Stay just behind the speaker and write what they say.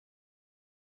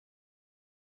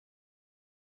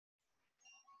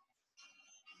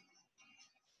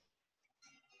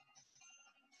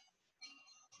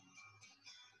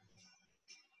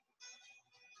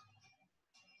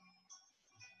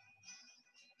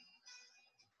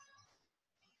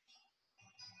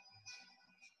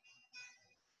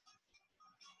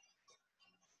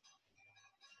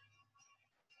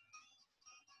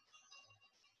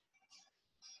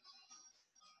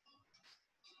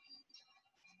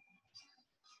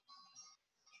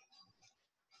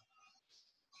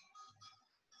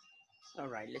All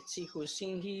right, let's see who's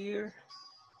in here.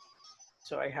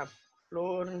 So I have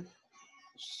Flor,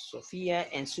 Sofía,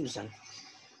 and Susan.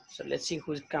 So let's see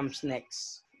who comes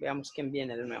next. Veamos quién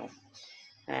viene de nuevo.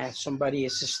 Somebody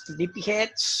is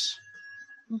sleepyheads.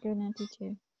 Good night,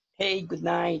 teacher. Hey, good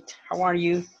night. How are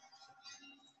you?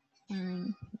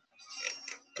 Fine.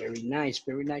 Very nice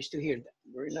to hear that.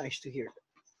 Very nice to hear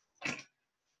that.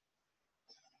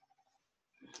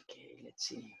 Okay, let's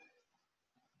see.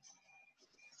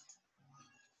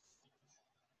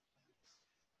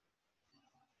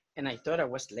 And I thought I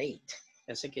was late.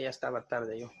 Pensé que ya estaba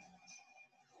tarde yo.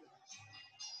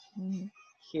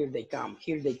 Here they come,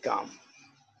 here they come.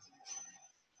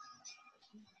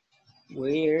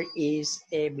 Where is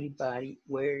everybody?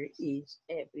 Where is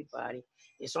everybody?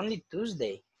 It's only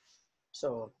Tuesday,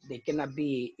 so they cannot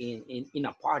be in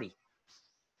a party.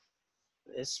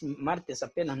 Es martes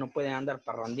apenas, no pueden andar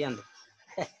parrandeando.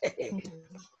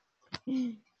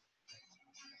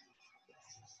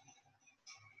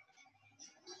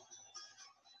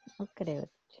 No creo.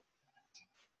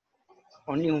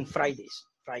 Only on Fridays.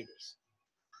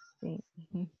 Sí.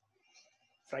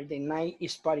 Friday night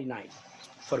is party night.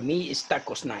 For me, it's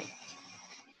tacos night.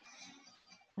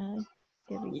 Ay,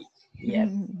 qué rico. Yeah.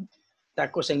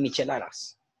 Tacos en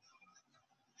micheladas.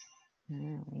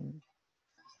 Bueno.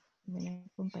 Buena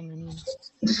compañía.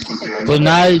 Good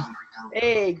night.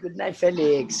 Hey, good night,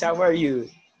 Felix. How are you?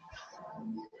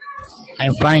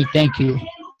 I'm fine, thank you.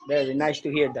 Very nice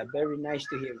to hear that. Very nice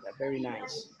to hear that. Very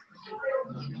nice.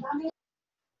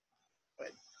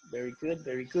 Very good,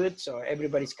 very good. So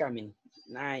everybody's coming.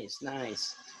 Nice,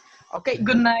 nice. Okay.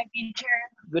 Good night, teacher.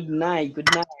 Good night, good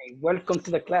night. Welcome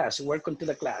to the class. Welcome to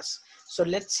the class. So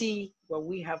let's see what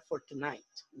we have for tonight.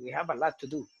 We have a lot to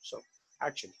do. So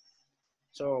actually,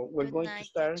 so we're Good going night, to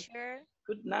start. Teacher.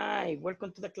 Good night.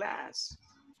 Welcome to the class.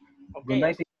 Okay. Good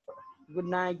night. Good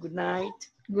night. Good night.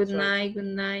 Good night. Good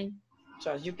night.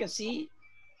 So as you can see,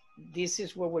 this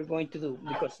is what we're going to do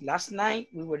because last night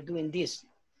we were doing this.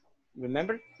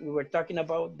 Remember, we were talking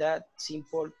about that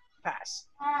simple past.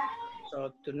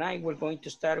 So tonight we're going to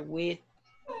start with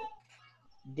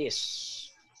this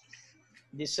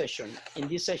session. In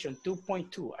this session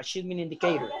 2.2, achievement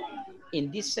indicator.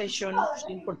 In this session,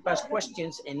 simple past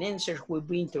questions and answers will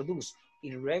be introduced.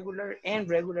 Irregular and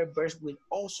regular verbs will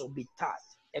also be taught.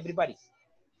 Everybody.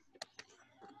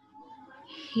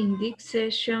 In this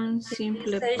session,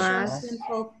 simple past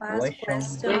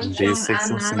Question. This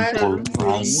section simple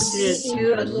past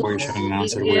question and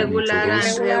answer will be irregular and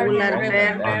introduced. regular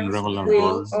verbs And regular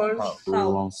will verbs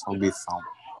will also be found.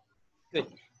 Good.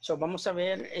 So vamos a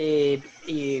ver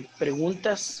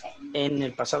preguntas en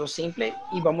el pasado simple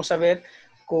y vamos a ver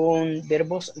con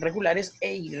verbos regulares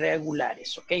e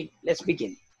irregulares. Ok, let's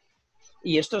begin.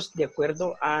 Y esto es de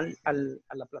acuerdo a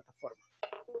la plataforma.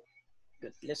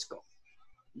 Good, let's go.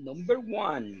 Number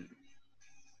 1.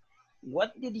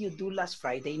 What did you do last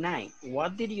Friday night?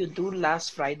 What did you do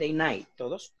last Friday night?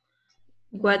 ¿Todos?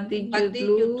 What did you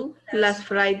do last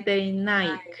Friday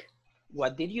night?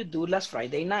 What did you do last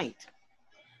Friday night?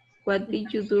 What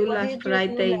did you do last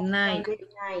Friday night?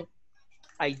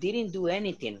 I didn't do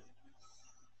anything.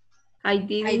 I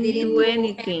didn't do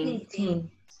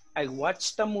anything. I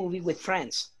watched a movie with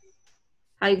friends.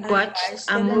 I watched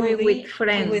a movie with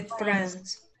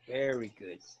friends. Very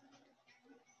good.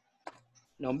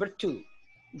 Number 2.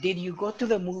 Did you go to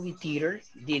the movie theater?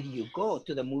 Did you go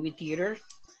to the movie theater?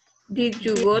 Did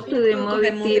you go to the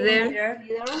movie theater?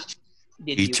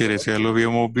 Teacher, ese ya lo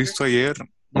habíamos visto ayer.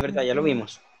 De verdad, ya lo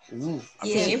vimos.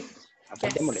 Sí.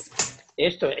 Apuntémosle.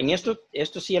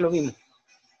 Esto sí ya lo vimos.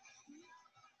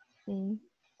 Sí.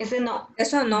 Eso no.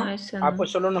 Eso no.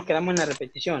 Pues solo nos quedamos en la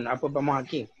repetición. Pues vamos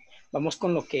aquí. Vamos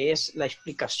con lo que es la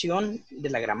explicación de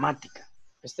la gramática.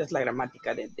 Esta es la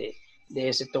gramática de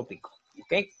ese tópico.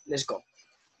 Okay, let's go.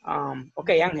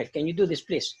 Okay, Ángel, can you do this,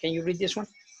 please? Can you read this one?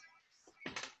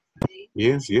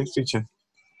 Yes, teacher.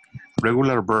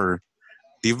 Regular verb.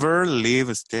 The verb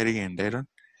live, steady, and there.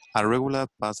 A regular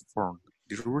past form.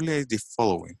 The rule is the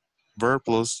following. Verb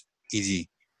plus ed.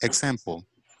 Example.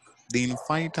 The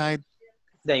infinitive.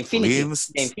 The infinitive. Lives,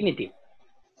 the infinitive.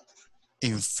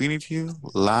 Infinitive.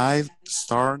 Live,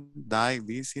 start, die,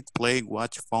 visit, play,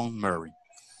 watch, phone, marry.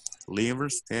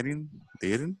 Live, studying,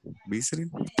 didn't, visiting,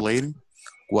 playing,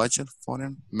 watching,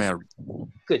 phone, marry.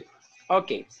 Good.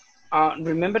 Okay.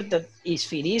 Remember that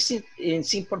if it is in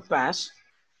simple past,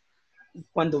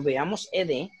 cuando veamos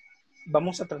ed,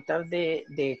 vamos a tratar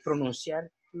de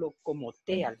pronunciarlo como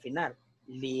T al final.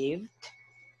 Lived,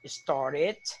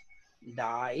 started,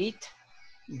 died,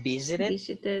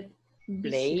 visited,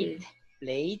 played,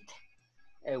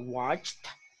 watched,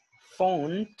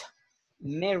 phoned,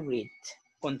 Married,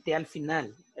 con T al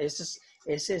final.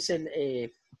 Ese es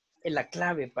la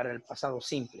clave para el pasado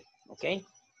simple, ¿ok?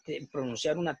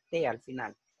 Pronunciar una T al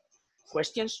final.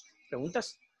 ¿Questions?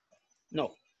 ¿Preguntas?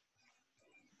 No.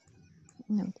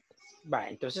 No. Va,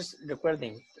 entonces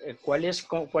recuerden, ¿cuál es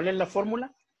la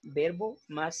fórmula? Verbo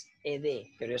más ed,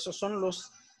 pero esos son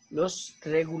los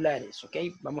regulares, ¿ok?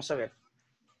 Vamos a ver.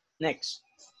 Next.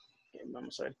 Okay,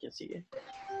 vamos a ver quién sigue.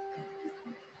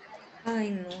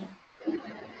 Ay, no.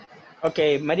 Ok,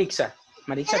 Marixa.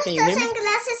 Marixa, can you hear me?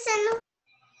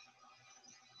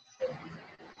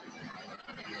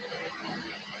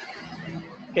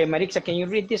 Okay, Marixa, can you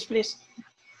read this, please?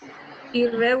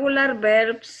 Irregular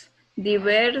verbs, the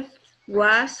verb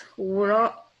was,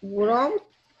 wrote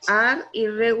are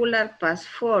irregular past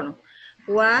form.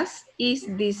 Was is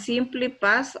the simple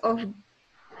past of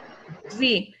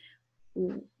be.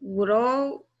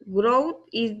 Wrote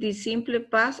is the simple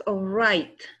past of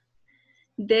write.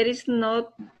 There is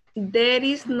no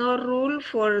rule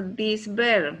for this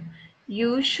verb.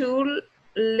 You should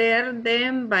learn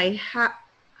them by heart.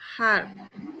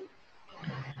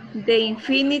 The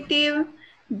infinitive,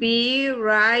 be,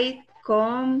 write,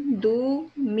 come, do,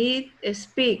 meet,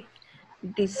 speak.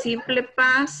 The simple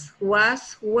past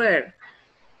was, were,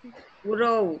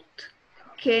 wrote,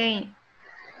 came,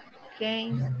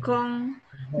 come,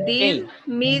 did,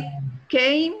 meet,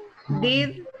 came,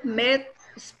 did, met,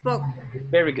 spoke.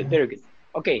 Very good, very good.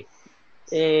 Okay.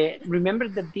 Remember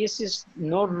that this is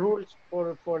no rules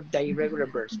for the irregular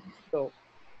verbs. So,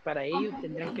 para ello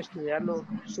tendrán que estudiarlo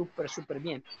súper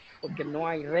bien, porque no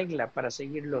hay regla para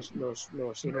seguir los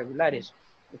irregulares.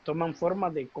 Toman forma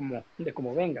de como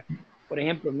venga. Por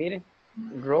ejemplo, miren,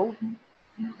 wrote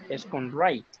es con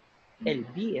write. El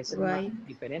be es el más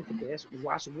diferente, que es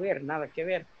was, were, nada que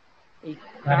ver. Y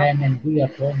come,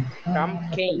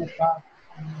 came.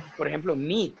 Por ejemplo,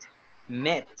 meet,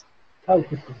 met.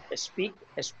 Speak,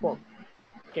 spoke.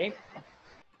 Okay,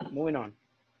 moving on.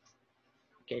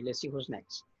 Okay, let's see who's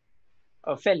next.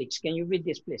 Felix, can you read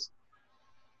this, please?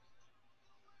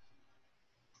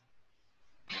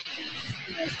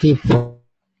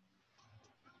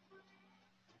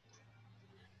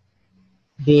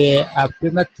 The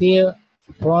affirmative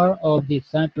form of the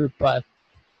simple past.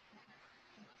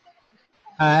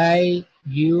 I,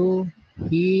 you,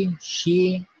 he,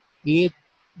 she, it,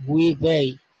 we,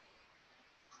 they.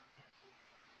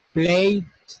 Played,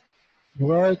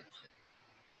 wrote,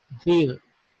 did.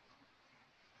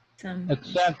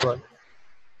 Example.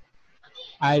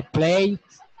 I played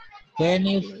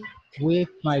tennis with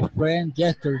my friend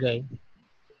yesterday.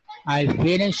 I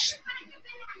finished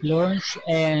lunch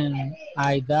and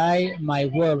I did my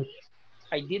work.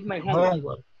 I did my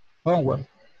Homework.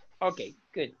 Okay,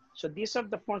 good. So these are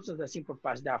the forms of the simple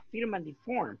past. The affirmative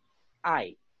form.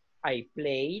 I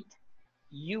played,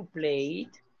 you played,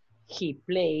 he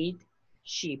played,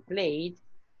 she played,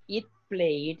 it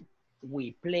played,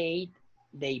 we played,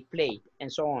 they played,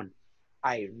 and so on.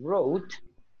 I wrote,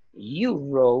 you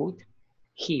wrote,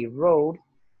 he wrote,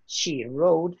 she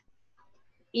wrote,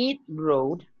 it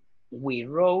wrote, we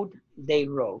wrote, they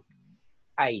wrote.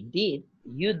 I did,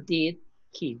 you did,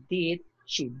 he did,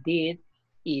 she did,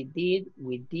 it did,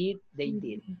 we did, they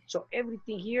did. So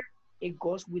everything here, it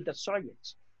goes with the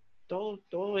subjects. Todos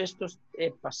estos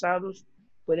pasados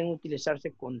pueden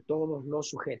utilizarse con todos los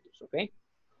sujetos, ¿ok?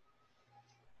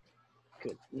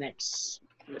 Good, next.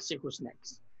 Let's see who's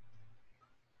next.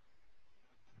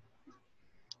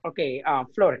 Okay,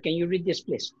 Flor, can you read this,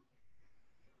 please?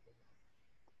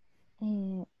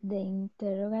 The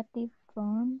interrogative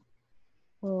form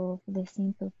of the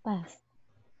simple past.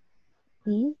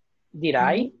 Did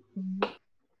I?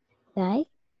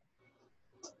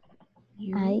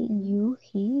 I, you,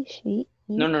 he, she,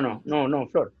 it. No,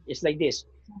 Flor. It's like this.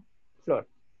 Flor.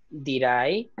 Did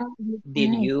I?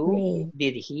 Did you?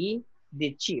 Did he?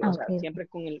 Did she? O sea, siempre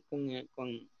con el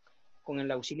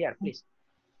auxiliar, please.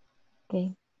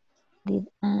 Okay. Did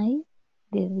I?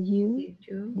 Did you?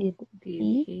 Did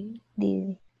he?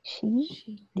 Did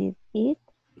she? Did it?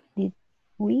 Did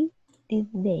we? Did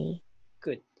they?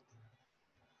 Good.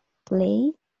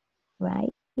 Play,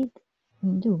 write,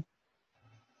 and do.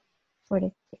 For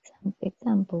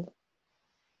example,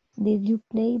 did you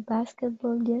play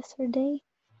basketball yesterday?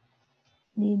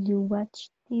 Did you watch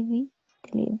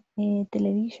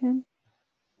television?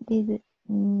 Did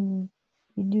you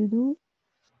do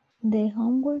the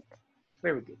homework?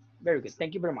 Very good. Very good.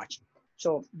 Thank you very much.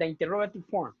 So, the interrogative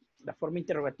form, la forma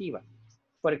interrogativa.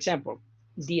 For example,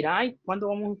 did I? ¿Cuándo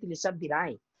vamos a utilizar did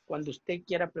I? Cuando usted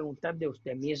quiera preguntar de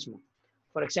usted mismo.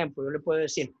 Por ejemplo, yo le puedo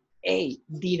decir, hey,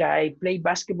 did I play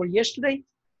basketball yesterday?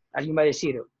 Alguien va a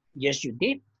decir, yes, you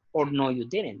did. or no, you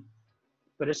didn't.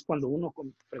 Pero es cuando uno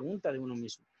pregunta de uno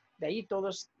mismo. De ahí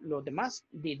todos los demás,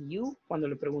 did you, cuando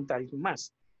le pregunta a alguien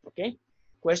más. ¿Ok?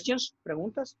 Questions,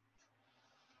 preguntas?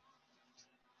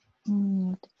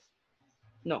 Mm,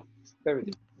 No. Very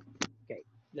good. Okay,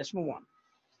 let's move on.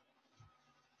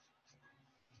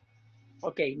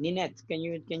 Okay, Ninette, can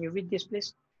you read this,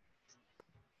 please?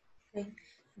 Okay.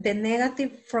 The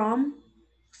negative form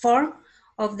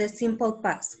of the simple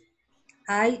past.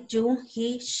 I, you,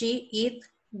 he, she, it,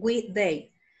 we, they.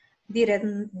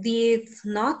 Did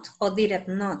not or did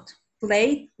not.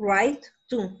 Played, right,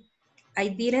 to. I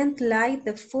didn't like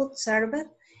the food served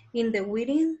in the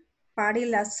wedding party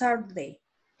last Saturday.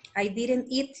 I didn't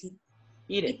eat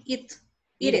it.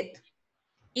 Eat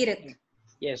it.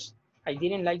 Yes, I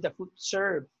didn't like the food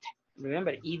served.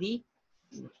 Remember, ed,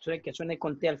 que suene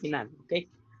con T al final, okay?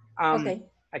 Okay.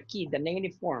 Aquí, the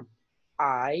negative form.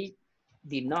 I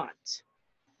did not.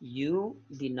 You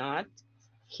did not.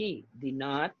 He did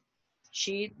not.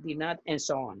 She did not, and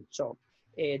so on. So,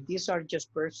 these are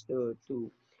just verbs to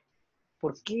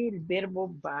 ¿por qué el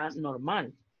verbo va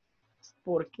normal?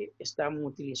 Porque estamos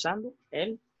utilizando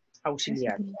el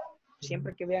auxiliar.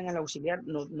 Siempre que vean el auxiliar,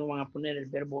 no van a poner el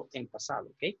verbo en pasado,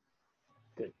 ¿ok?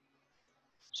 Good.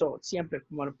 So, siempre,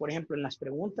 como por ejemplo en las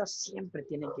preguntas, siempre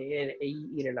tiene que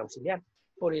ir el auxiliar.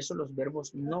 Por eso los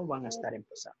verbos no van a estar en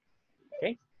pasado,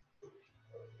 ¿ok?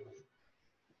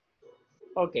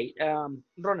 Ok,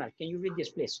 Ronald, can you read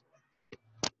this, please?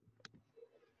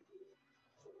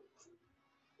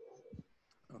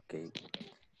 Okay.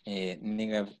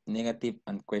 Negative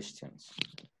and questions.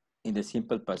 In the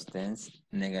simple past tense,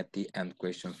 negative and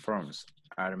question forms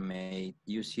are made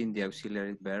using the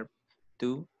auxiliary verb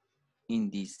to in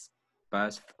this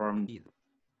past form did,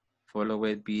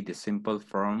 followed by the simple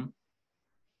form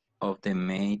of the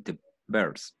made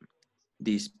verbs.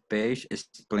 This page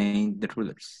explains the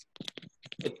rulers.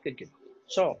 Good.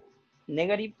 So,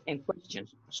 negative and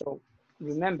questions. So,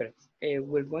 remember,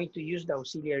 we're going to use the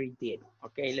auxiliary did.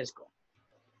 Okay, let's go.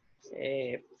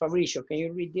 Fabricio, can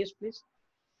you read this, please?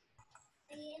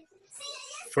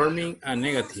 Forming a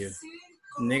negative.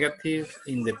 Negative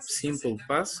in the simple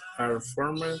past are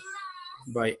formed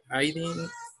by adding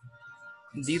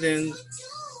didn't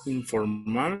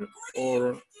informal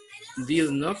or did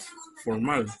not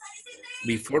formal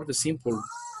before the simple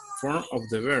form of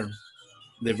the verb.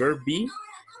 The verb be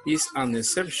is an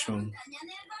exception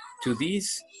to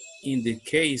this. In the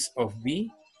case of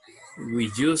be,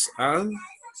 we use al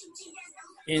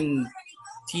and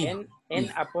t. N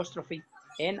apostrophe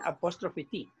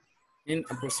T. N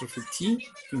apostrophe T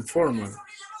informal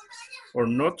or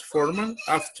not formal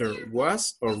after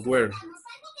was or were.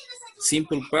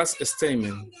 Simple past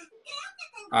statement.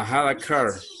 I had a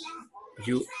car.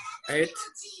 You ate.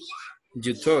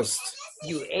 You toast.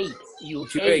 You ate. You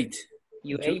ate.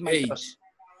 You ate my toast.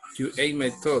 You ate my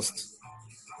toast.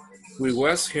 We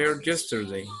was here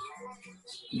yesterday.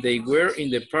 They were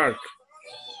in the park.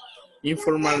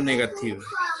 Informal negative.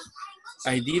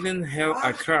 I didn't have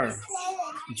a car.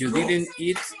 You didn't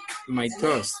eat my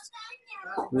toast.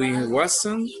 We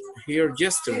wasn't here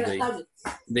yesterday.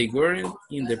 They weren't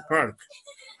in the park.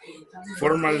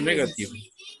 Formal negative.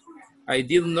 I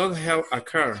did not have a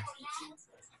car.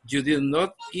 You did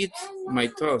not eat my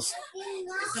toast.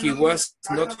 He was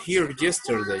not here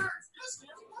yesterday.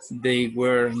 They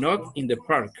were not in the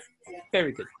park.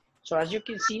 Very good. So as you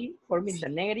can see, forming the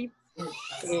negative,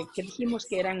 ¿qué dijimos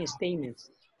que eran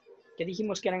statements? ¿Qué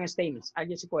dijimos que eran statements?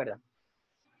 ¿Alguien se acuerda?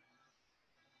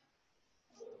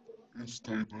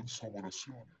 Statements son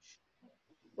oraciones.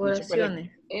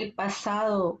 Oraciones. El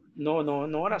pasado. No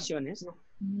oraciones. No.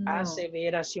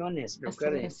 Aseveraciones.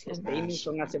 Recuerden, statements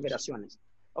son aseveraciones.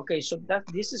 Okay, so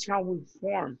this is how we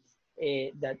form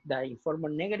the informal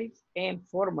negative and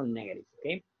formal negative,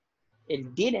 okay?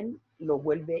 El didn't lo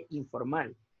vuelve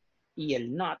informal y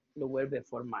el not lo vuelve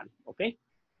formal, okay?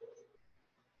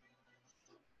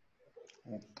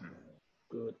 Okay.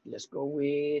 Good, let's go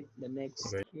with the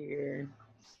next here.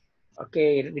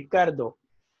 Okay, Ricardo.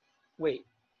 Wait,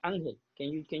 Angel,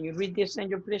 can you read this,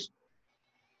 Angel, please?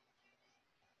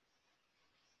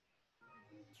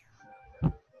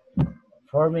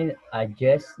 Forming a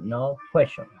yes/no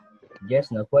question.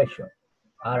 Yes/no question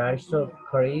are also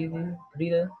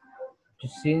created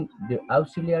using the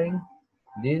auxiliary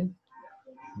did.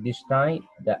 This time,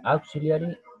 the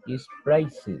auxiliary is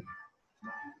placed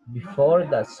before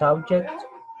the subject.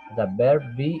 The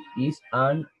verb be is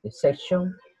an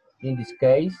exception. In this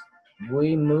case,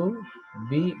 we move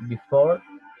be before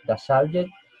the subject.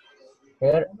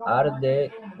 Here are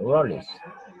the rules.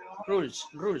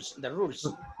 The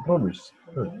rules.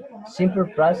 Simple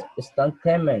past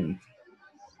statement.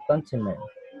 continent.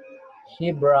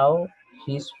 He brought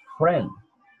his friend.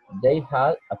 They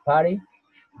had a party.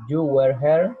 You were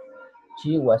here.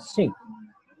 She was sick.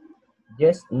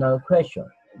 Yes, no question.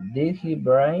 Did he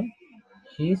bring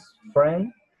his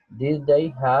friend? Did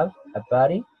they have a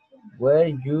party? Were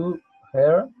you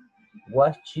here?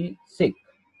 Was she sick?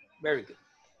 Very good.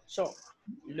 So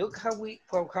look how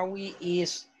we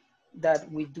is that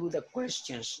we do the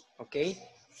questions. Okay,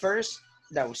 first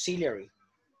the auxiliary,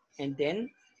 and then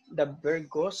the verb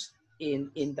goes in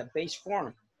the base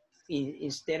form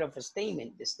instead of a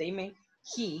statement. The statement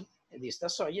he, this is the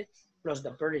subject, plus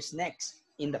the verb is next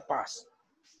in the past.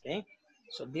 Okay,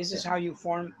 so this is how you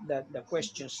form the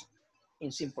questions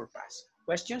in simple past.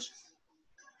 Questions?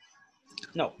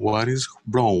 No. What is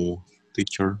brown,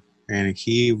 teacher? And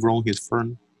he brought his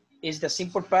friend. Is the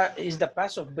simple past is the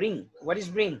past of bring. What is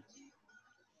bring?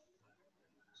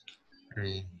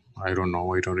 I don't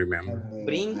know, I don't remember.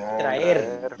 Bring,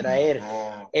 traer, traer.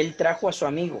 Él trajo a su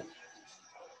amigo.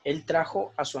 Él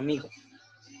trajo a su amigo.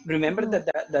 Remember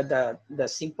that the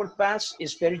simple past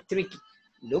is very tricky.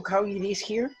 Look how it is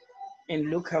here and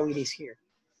look how it is here.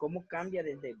 ¿Cómo cambia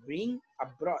desde bring a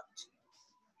brought?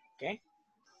 Okay.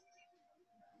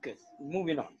 Good.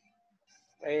 Moving on.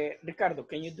 Ricardo,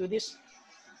 can you do this?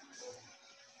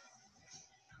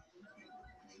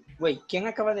 Wait, ¿quién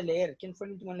acaba de leer? ¿Quién fue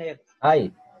el último en leer?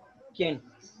 I. ¿Quién?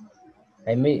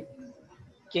 Me.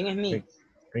 ¿Quién es mí?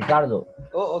 Ricardo.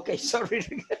 Oh, okay, sorry.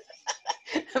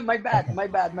 my bad. No,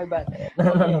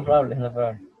 Okay. no problem, no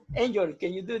problem. Angel,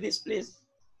 can you do this, please?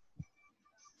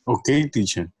 Okay,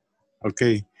 teacher.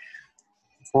 Okay.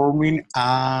 Forming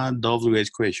a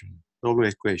WH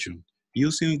question.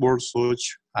 Using words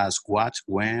such as what,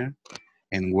 when,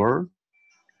 and where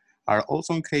are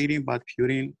also creating but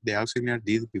putting the auxiliary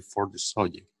did before the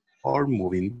subject or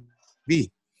moving be,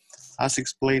 as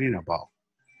explaining above.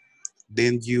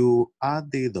 Then you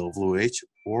add the WH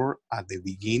or at the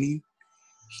beginning.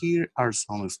 Here are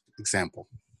some examples.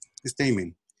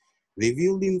 Statement. The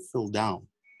building fell down.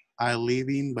 I live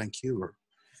in Vancouver.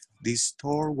 The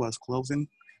store was closing.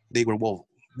 They were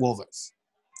wolves.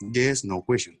 Yes, no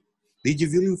question. Did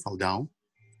your building fall down?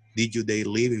 Did they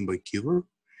live in Vancouver?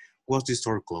 Was the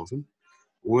store closing?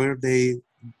 Were they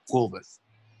wolves?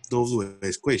 Those were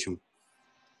his question.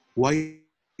 Why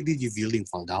did your building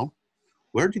fall down?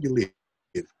 Where did you live?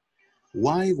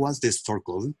 Why was the store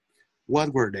closing?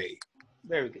 What were they?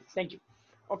 Very good, thank you.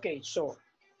 Okay, so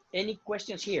any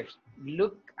questions here?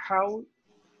 Look how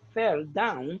fell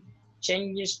down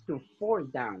changes to fall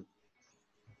down.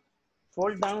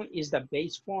 Fall down is the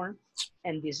base form,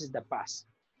 and this is the past.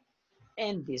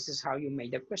 And this is how you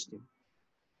make the question.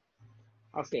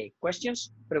 Okay,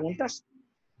 questions? ¿Preguntas?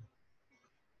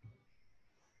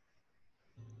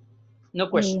 No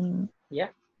question. Yeah?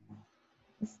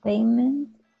 Statement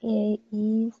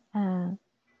is a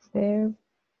verb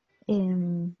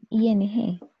ing.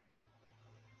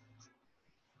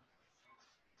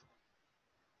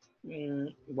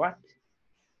 What?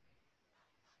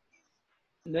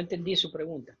 No entendí su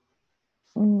pregunta.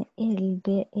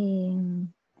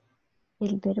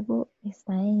 ¿El verbo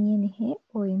está en ing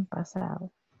o en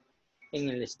pasado? En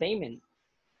el statement.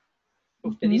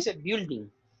 Usted dice building.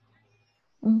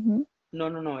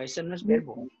 No, ese no es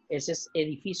verbo. Ese es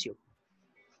edificio.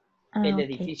 El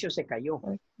edificio se cayó.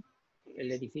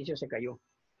 El edificio se cayó.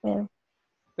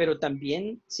 Pero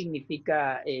también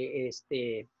significa,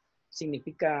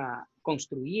 significa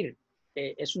construir.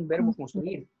 Es un verbo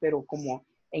construir, pero como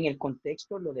en el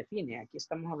contexto lo define. Aquí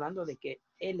estamos hablando de que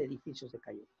el edificio se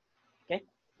cayó. ¿Ok?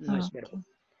 No es verbo.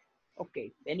 Ok.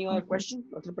 Any other question?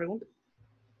 ¿Otra pregunta?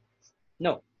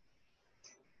 No.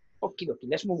 Okidoki,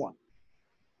 let's move on.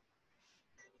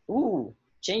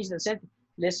 Change the sentence.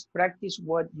 Let's practice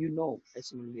what you know.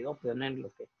 Se me olvidó ponerlo.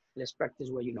 Okay. Let's practice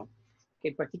what you know.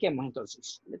 Ok, practiquemos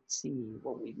entonces. Let's see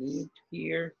what we need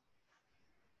here.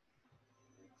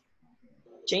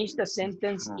 Change the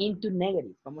sentence into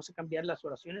negative. Vamos a cambiar las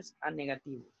oraciones a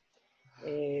negativo.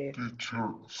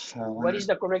 Teacher, sorry, what is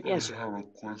the correct answer? I have a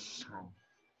question.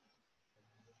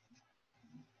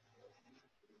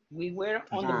 We were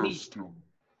on the beach.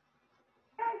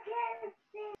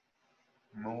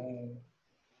 No.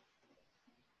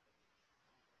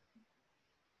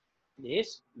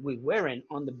 Yes, we weren't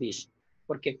on the beach.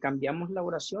 Porque cambiamos la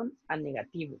oración a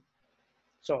negativo.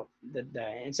 So, the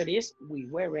answer is, we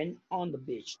weren't on the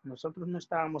beach. Nosotros no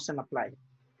estábamos en la playa.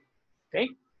 Okay?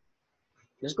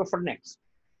 Let's go for next.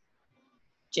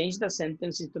 Change the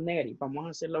sentence into negative. Vamos a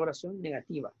hacer la oración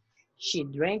negativa. She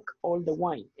drank all the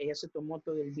wine. Ella se tomó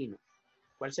todo el vino.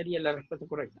 ¿Cuál sería la respuesta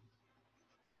correcta?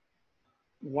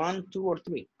 1, 2, or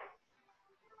 3.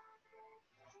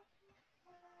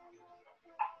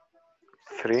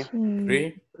 Three.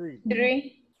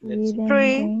 Three. Let's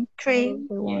see. Three.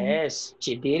 Yes,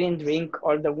 she didn't drink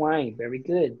all the wine. Very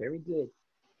good, very good.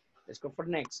 Let's go for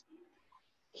next.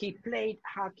 He played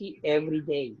hockey every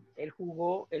day. Él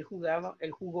jugó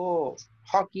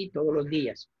hockey todos los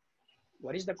días.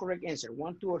 What is the correct answer?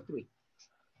 1, 2, or 3?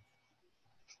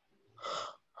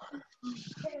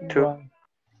 Two.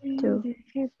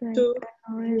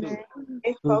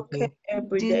 Hockey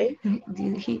every day.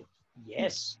 Did he?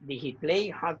 Yes, did he play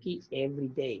hockey every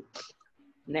day?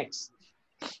 Next.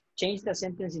 Change the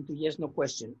sentence into yes, no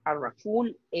question. A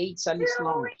raccoon ate Sally's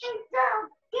lunch.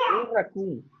 Un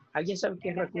raccoon. ¿Alguien sabe qué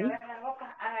es raccoon?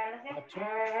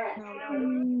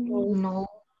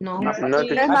 No.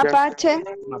 Mapache.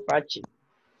 Mapache.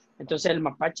 Entonces el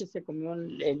mapache se comió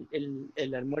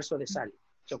el almuerzo de Sally.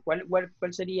 So, ¿cuál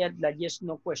sería la yes,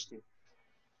 no question?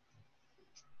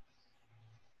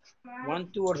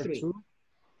 1, 2, or 3?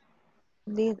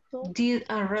 Did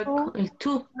a raccoon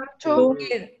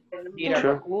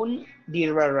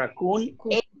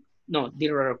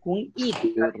eat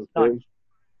lunch?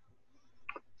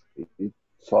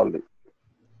 Solid.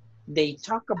 They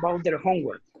talk about their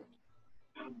homework.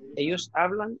 Ellos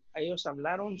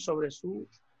hablaron sobre su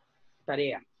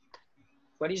tarea.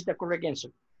 What is the correct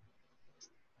answer?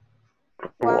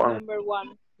 Number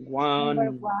one.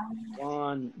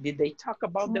 One. Did they talk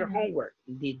about their homework?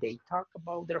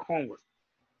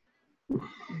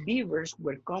 Beavers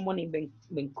were common in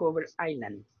Vancouver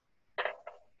Island.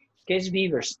 ¿Qué es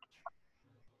beavers?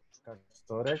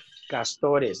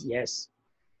 Castores, yes.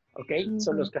 Okay,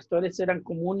 so los castores eran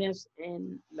comunes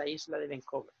en la isla de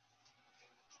Vancouver.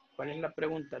 ¿Cuál es la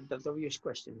pregunta? The obvious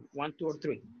question. 1, 2, or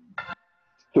 3?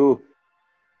 2.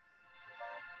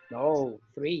 No,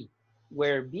 3.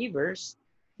 Were beavers?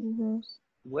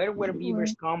 Where were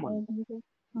beavers common?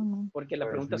 Porque la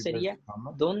pregunta sería,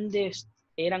 ¿dónde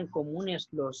eran comunes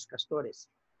los castores?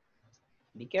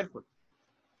 Be careful.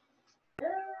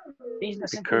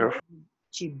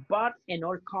 She bought an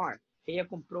old car. Ella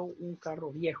compró un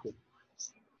carro viejo.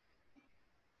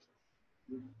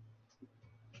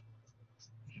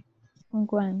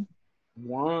 One.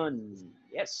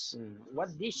 Yes.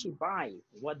 What did she buy?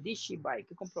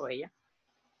 ¿Qué compró ella?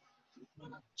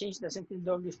 Change the sentence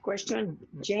of this question.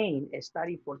 Jane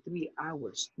studied for 3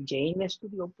 hours. Jane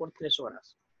estudió por 3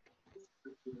 horas.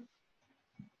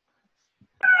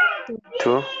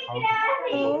 2.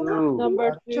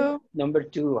 Number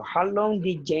 2. How long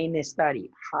did Jane study?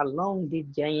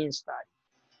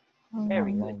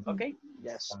 Very good. Okay.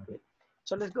 Yes. Good.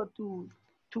 So let's go to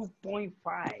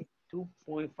 2.5.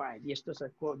 2.5. Y esto es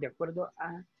de acuerdo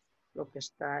a lo que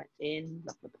está en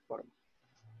la plataforma.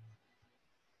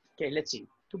 Okay, let's see.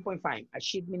 2.5,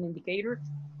 achievement indicator.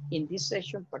 In this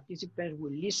session, participants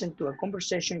will listen to a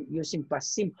conversation using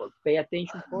past simple. Pay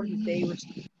attention for details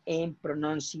and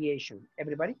pronunciation.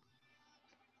 Everybody?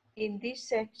 In this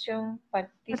section,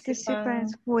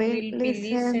 participants will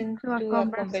listen to a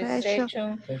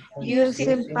conversation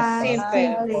using past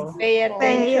simple. Pay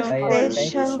attention for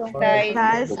details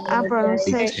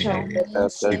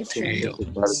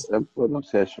and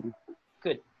pronunciation.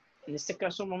 Good. En este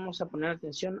caso vamos a poner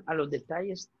atención a los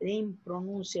detalles en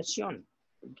pronunciación,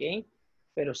 ¿ok?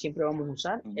 Pero siempre vamos a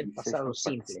usar el pasado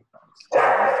simple.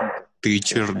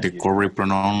 Teacher, the correct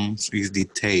pronoun is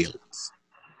details.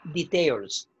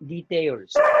 Details.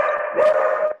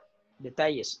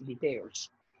 Detalles.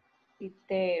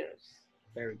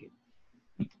 Very good.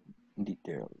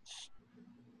 Details.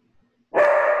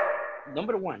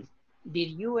 Number 1.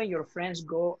 Did you and your friends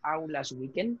go out last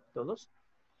weekend? ¿Todos?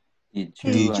 Did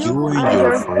you and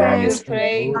your friends go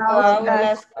out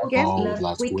last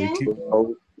weekend?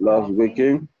 Last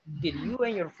weekend. Did you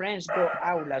and your friends go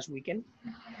out last weekend?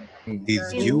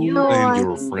 Did you and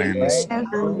your friends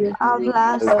go out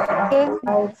last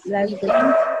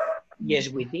weekend? Yes,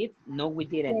 we did. No, we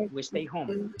didn't. We stayed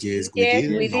home. Yes, we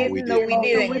did. No, we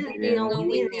didn't.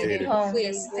 We stayed home.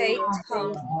 We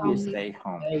stayed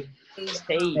home.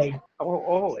 Stayed.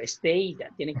 Stayed.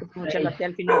 Tienen que pronunciar la T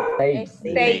al final.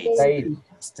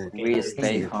 We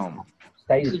stayed home.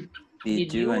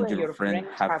 Did you and your friend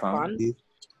have fun?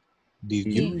 Did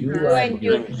you and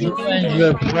your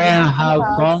friend have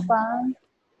fun?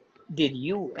 Did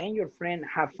you and your friend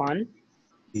have fun?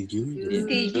 Did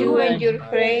you and your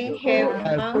friend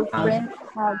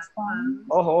have fun?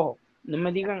 Ojo, no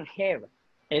me digan have.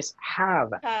 Es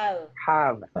have.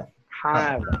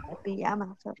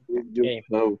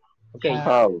 Okay.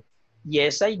 How?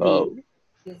 Yes, I did.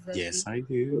 Yes, I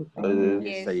do.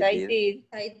 Yes, I did.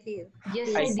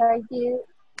 Yes, I did.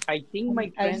 I think my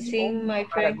friends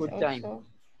had a good time.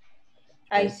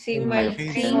 I think my I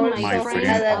friend think my also friend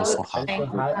had a also good had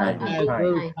Also a had a good A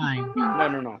time. good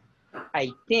time. No.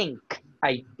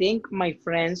 I think my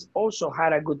friends also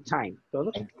had a good time.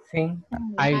 ¿Todos? I think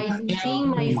I think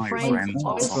my friend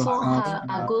also had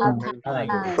a good had a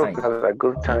good Also time. had a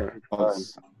good time.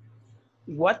 Also,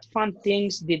 What fun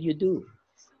things did you do?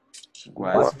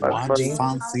 what What Thing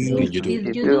fun thing did you do?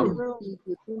 Did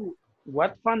you?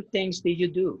 What fun things did you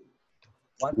do?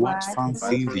 What fun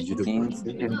thing did you do? things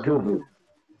Did did you you do? do?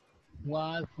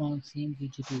 What fun thing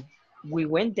did you do? We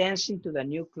went dancing to the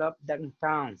new club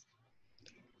downtown.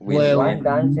 We Well, went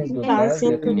dancing to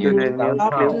To the new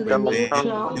downtown. club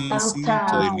downtown. Dancing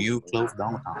to the new club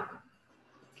downtown.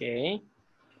 Okay.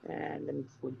 And let me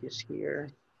put this here.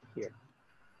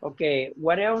 Okay.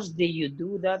 What else did you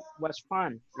do that was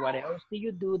fun? What else did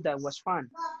you do that was fun?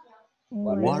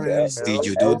 What else did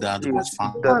you do that was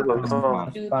fun? That was fun.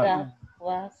 Was Do fun. that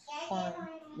was fun.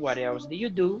 What else did you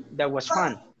do that was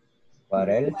fun? What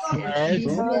else did you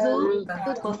do?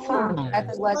 That was fun.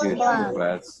 You do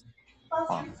was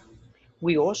fun.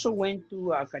 We also went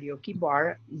to a karaoke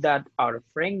bar that our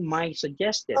friend Mike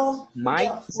suggested.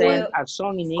 Mike sang a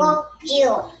song in English.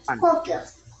 Fun.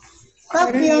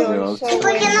 We We also also went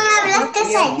Friend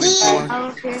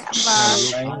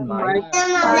Mike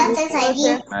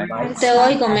No te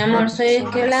oigo, mi amor, soy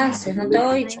que la haces, no te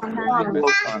oigo.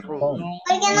 phone.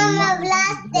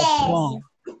 Fun.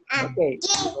 Okay. We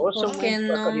also ¿Por qué went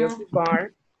to a no? karaoke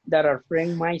bar that our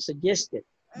friend Mike suggested.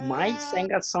 Mike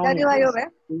sang a song in English.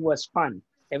 It was fun.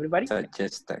 Everybody?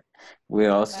 suggested. We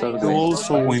also We went to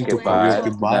also went to karaoke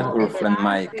karaoke bar that bar. our friend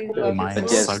Mike Mike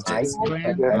suggested.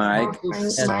 suggested. Mike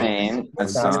sang a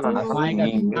song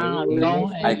in English.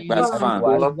 It was fun.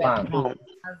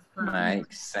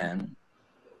 Mike sang.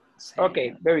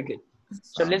 Okay, very good.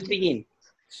 So let's begin.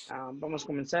 Vamos a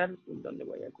comenzar. ¿Dónde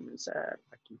voy a comenzar?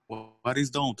 Aquí. What is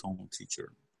downtown,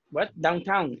 teacher? What?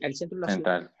 Downtown, el centro de la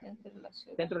ciudad. Central.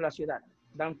 Centro de la ciudad.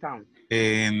 Downtown.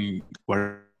 And what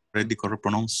is the correct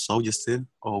pronoun? Suggested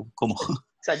or como?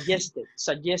 Suggested.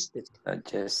 Suggested.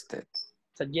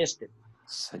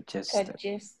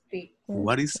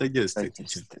 What is suggested,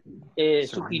 teacher?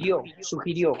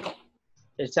 Sugirió.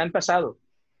 Está en pasado.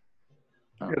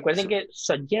 Recuerden que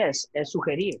suggest es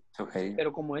sugerir.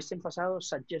 Pero como es en pasado,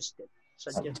 suggested.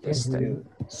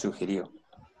 Sugirió.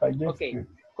 Ok,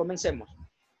 comencemos.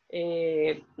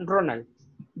 Ronald,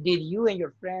 did you and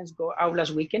your friends go out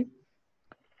last weekend?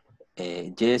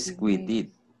 Yes, we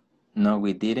did. No,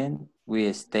 we didn't.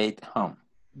 We stayed home.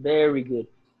 Very good.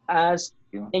 As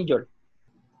Angel.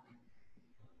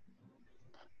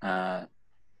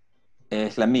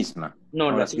 Es la misma. No,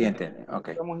 la la siguiente.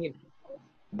 Okay. Vamos a ir.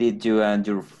 Did you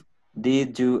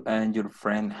and your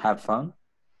friend have fun?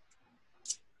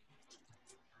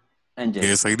 Angel.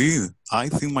 Yes, I did. I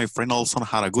think my friend also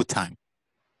had a good time.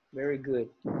 Very good.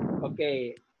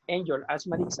 Okay, Angel, ask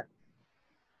Marisa.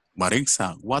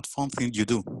 Marisa, what fun thing you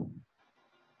do?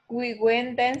 We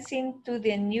went dancing to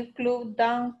the new club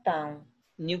downtown.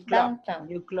 New club. Downtown.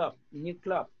 New club. New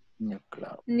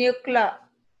club.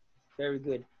 Very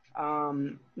good.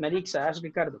 Marisa, ask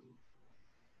Ricardo.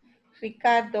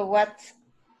 Ricardo, what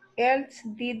else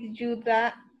did you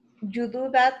do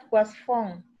that was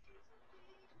fun?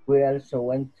 We also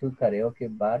went to karaoke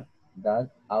bar that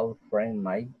our friend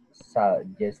Mike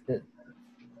suggested.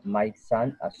 Mike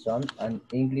sang a song in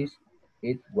English.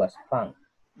 It was fun.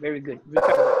 Very good.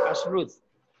 Ricardo, ask Ruth.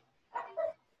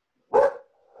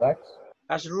 What?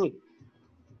 Ask Ruth.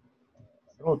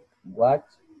 Ruth, what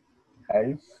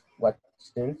else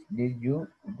did you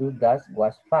do that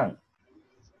was fun?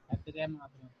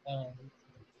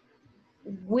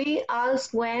 We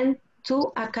also went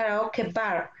to a karaoke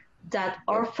bar that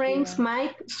our friends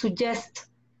Mike suggested.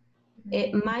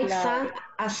 Mike sang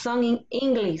a song in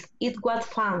English. It was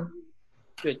fun.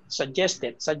 Good.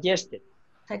 Suggested.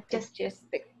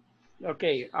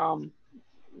 Okay.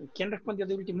 ¿Quién respondió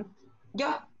de último?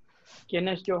 Yo. ¿Quién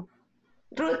es yo?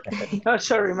 Ruth. Oh,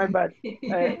 sorry, my bad.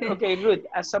 Okay, Ruth,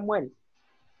 ask Samuel.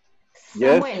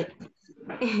 Yes. Samuel,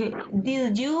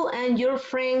 did you and your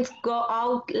friends go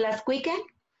out last weekend?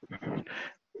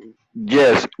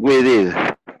 Yes, we did.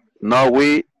 No,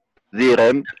 we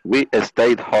didn't. We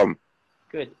stayed home.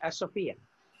 Good. Ask Sophia.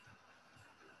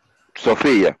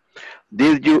 Sophia,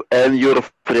 did you and your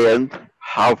friend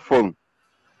have fun?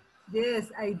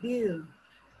 Yes, I did.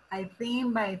 I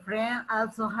think my friend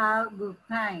also had a good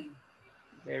time.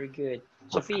 Very good.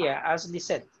 Sophia, ask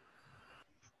Lisette.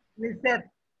 Lisette,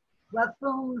 what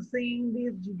fun thing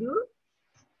did you do?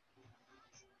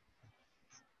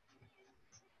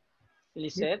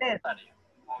 Lisette.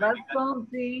 What fun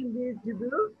thing did you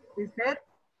do, Lisette?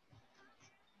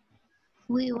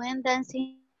 We went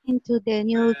dancing to the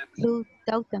new club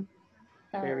downtown.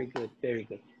 Very good, very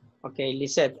good. Okay,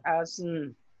 Lisette, as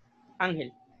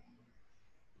Angel.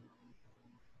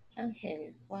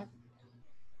 Angel, what?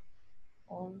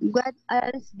 What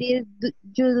else did you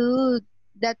do?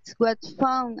 That's what's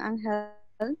fun,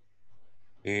 Angel.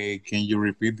 Can you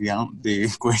repeat the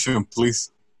question,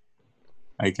 please?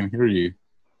 I can hear you.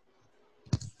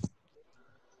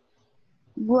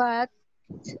 What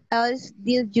else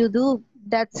did you do?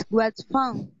 That's what's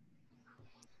fun.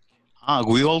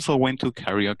 We also went to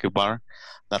karaoke bar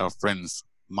that are friends.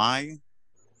 My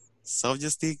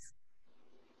suggested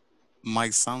my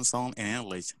son song in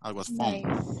English. It was fun.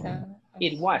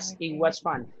 It was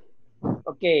fun.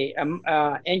 Okay,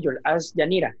 Angel, as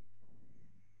Yanira.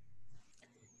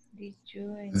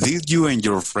 Did you and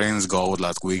your friends go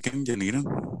last weekend, Janita?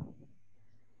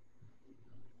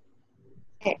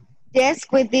 Yes,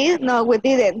 we did. No, we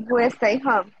didn't. We stayed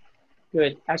home.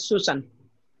 Good. As Susan.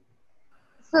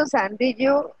 Susan, did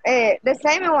you, the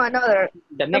same or another?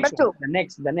 The next Number one,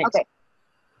 two. the next. Okay.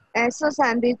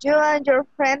 Susan, did you and your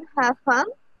friend have fun?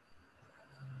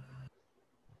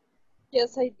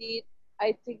 Yes, I did.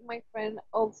 I think my friend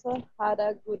also had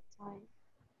a good time.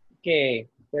 Okay,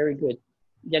 very good.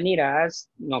 Yanira, as,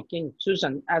 no, King.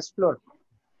 Susan, as Flor.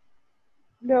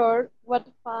 Lord, what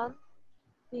fun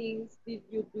things did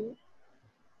you do?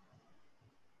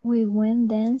 We went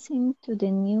dancing to the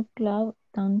new club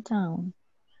downtown.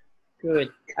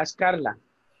 Good. As Carla.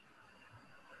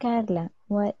 Carla,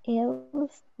 what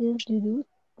else did you do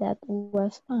that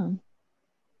was fun?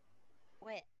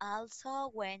 We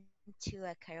also went to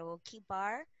a karaoke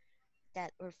bar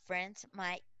that our friends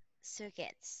might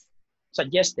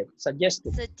Suggested.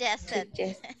 suggested.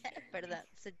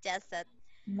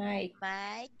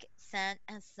 Mike sang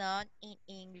a song in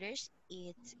English.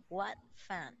 It's what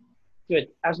fun. Good.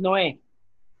 As Noé.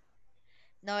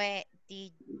 Noe,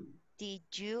 did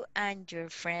you and your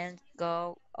friends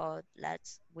go out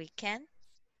last weekend?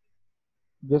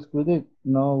 Yes, we did.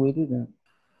 No, we didn't.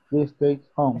 We stayed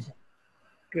home.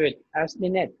 Good. As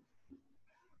Lynette.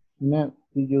 Lynette,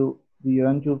 did you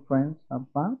and your friends have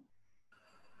fun?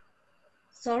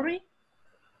 Sorry?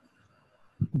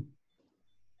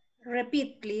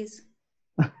 Repeat, please.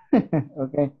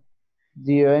 Okay.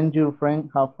 Do you and your friend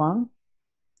have fun?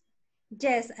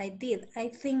 Yes, I did. I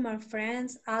think my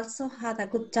friends also had a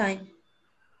good time.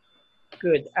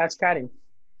 Good. As Karen.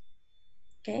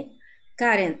 Okay.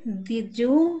 Karen, did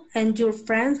you and your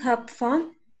friends have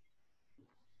fun?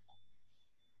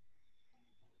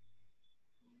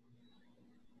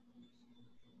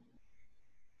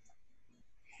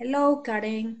 Hello,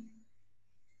 Karen.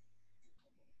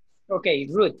 Okay,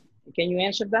 Ruth, can you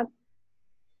answer that?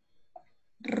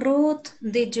 Ruth,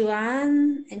 did you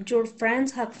and your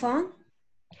friends have fun?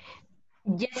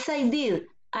 Yes, I did.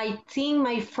 I think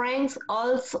my friends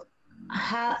also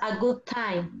had a good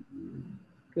time.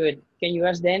 Good. Can you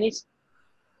ask Dennis?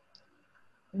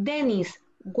 Dennis,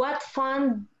 what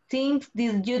fun things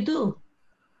did you do?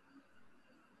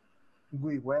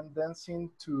 We went dancing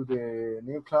to the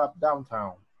new club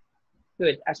downtown.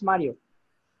 Good. Ask Mario.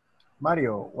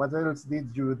 Mario, what else did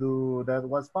you do that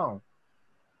was fun?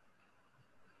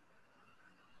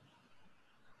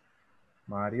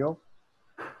 Mario?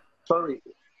 Sorry,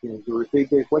 can you repeat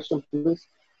the question, please?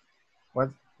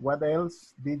 What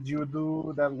else did you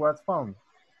do that was fun?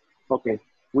 Okay,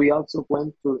 we also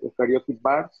went to a karaoke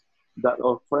bar that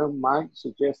our friend Mike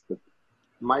suggested.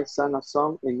 Mike sang a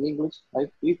song in English.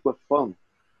 It was fun.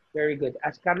 Very good.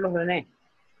 Ask Carlos Rene.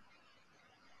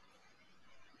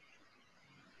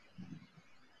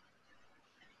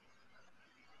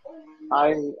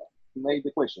 I made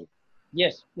the question.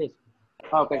 Yes, please.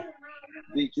 Okay.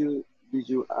 Did you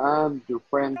and your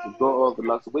friends go out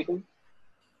last weekend?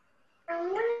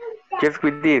 Yes,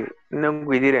 we did. No,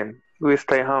 we didn't. We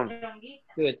stayed home.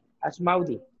 Good. Ask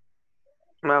Maudi.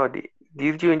 Maudi,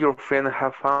 did you and your friend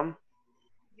have fun?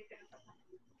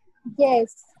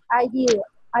 Yes, I did.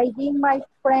 I think my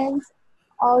friends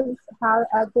always had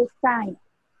a good time.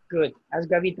 Good. Ask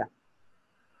Gavita.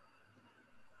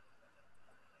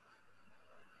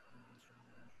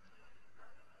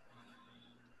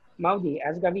 Maudi,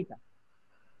 ask Gavita.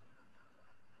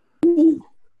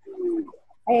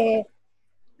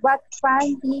 What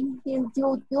fun thing did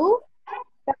you do?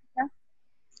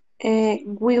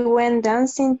 We went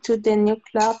dancing to the new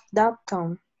club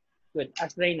downtown. Good.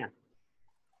 Ask Reina.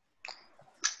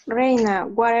 Reina,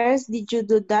 what else did you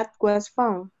do that was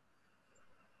fun?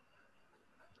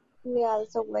 We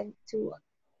also went to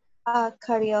a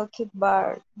karaoke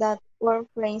bar that our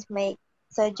friends make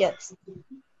suggest.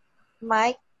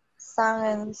 Mike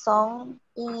sang a song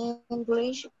in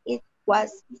English. It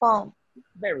was fun.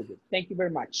 Very good. Thank you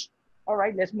very much. All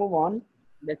right, let's move on.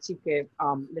 Let's see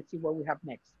what we have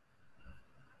next.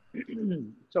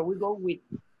 So we go with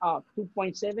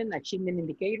 2.7 achievement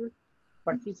indicator.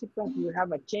 Participants will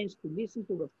have a chance to listen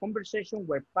to the conversation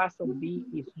where past of be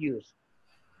is used.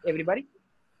 Everybody?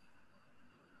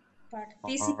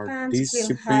 Participants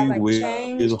will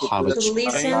have a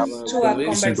chance to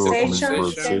listen to a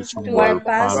conversation where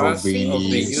past of be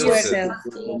is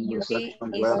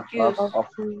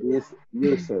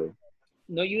used.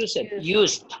 No use it,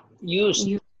 used.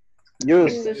 Use.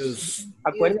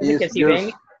 Acuérdense que si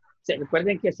ven,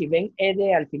 recuerden que si ven ed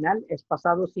al final es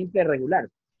pasado simple regular.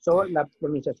 So la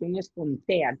pronunciación es con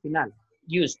t al final.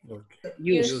 Used.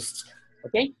 Used.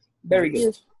 Okay? Very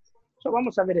good. So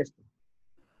vamos a ver esto.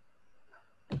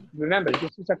 Remember,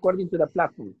 this is according to the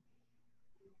platform.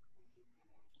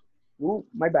 Ooh,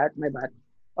 my bad.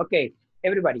 Okay,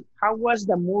 everybody, how was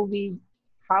the movie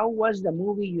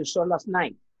you saw last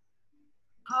night?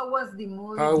 How was the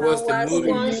movie? How was the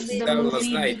movie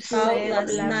you saw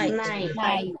last night?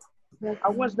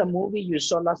 How was the movie you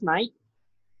saw last night?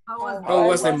 How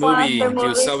was the movie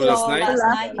you saw last night?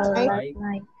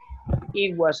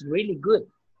 It was really good.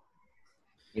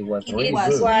 It was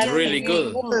Really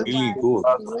good.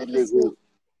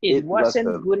 It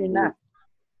wasn't good enough.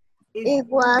 It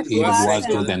was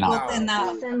good enough.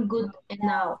 Wasn't good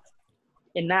enough.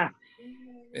 Enough.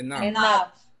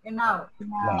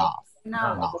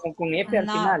 Como con F al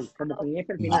final. Como con F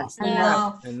al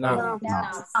final. Enough.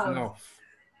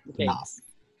 Okay.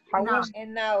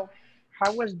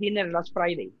 How was dinner last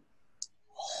Friday?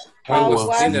 How was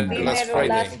dinner last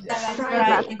Friday?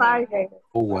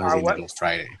 Who was dinner last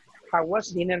Friday? How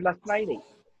was dinner last Friday?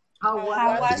 How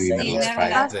was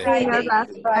dinner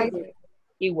last Friday?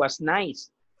 It was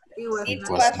nice. It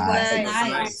was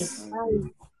nice.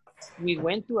 We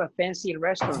went to a fancy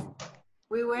restaurant.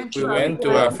 We went to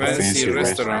a fancy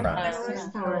restaurant.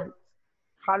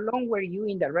 How long were you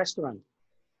in the restaurant?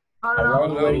 How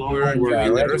long were you in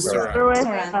the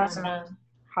restaurant?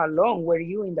 How long were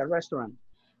you in the restaurant?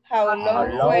 How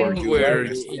long were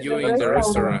you in the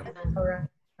restaurant?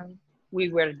 We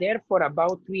were there for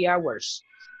about 3 hours.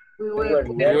 We were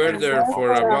there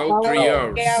for about 3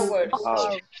 hours.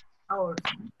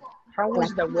 How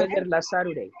was the weather last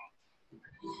Saturday?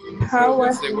 How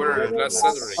was the weather last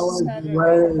Saturday?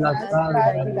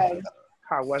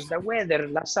 How was the weather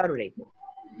last Saturday?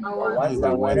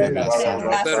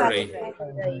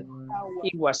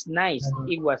 It was nice.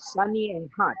 It was sunny and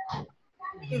hot.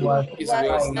 It was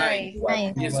nice.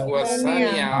 It was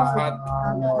sunny and hot.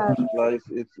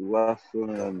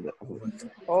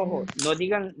 Ojo, no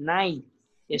digan nice.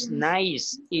 It's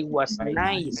nice. It was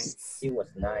nice. It was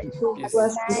nice. It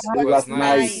was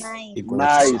nice. It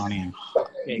was sunny.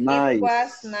 Okay. It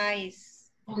was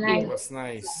nice. It was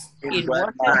nice. It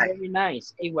wasn't very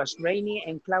nice. It was rainy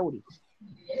and cloudy.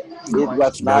 It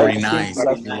was very nice. It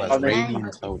was raining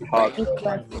and cloudy.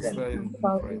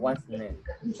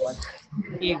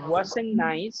 It wasn't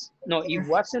nice. No, it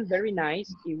wasn't very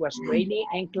nice. It was rainy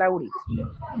and cloudy.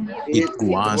 It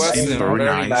wasn't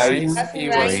very nice. It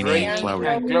was raining and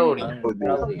cloudy.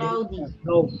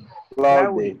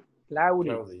 Cloudy.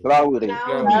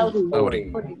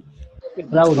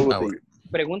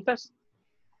 ¿Preguntas?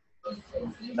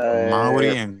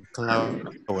 Cloudy and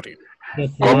cloudy.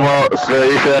 ¿Cómo se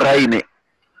dice rainy?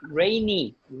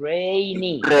 Rainy.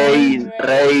 Rainy.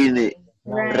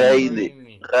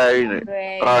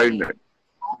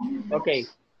 Ok.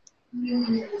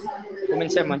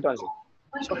 Comencemos entonces.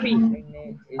 Sophie,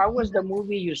 how was the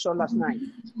movie you saw last night?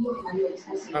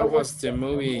 How was the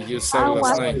movie you saw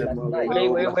last night?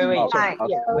 Wait. Sophia,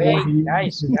 wait,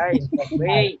 guys,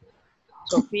 wait.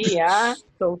 Sophia.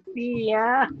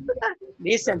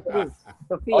 Listen, please.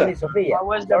 Sophia, how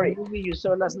was the movie you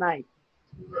saw last night?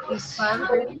 It was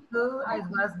very good. It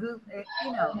was good,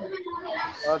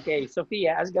 Okay,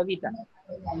 Sophia, ask Gavita.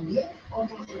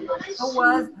 How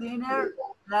was dinner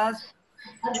last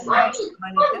night,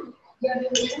 Monica?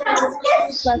 It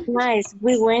was nice.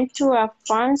 We went to a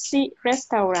fancy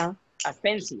restaurant. A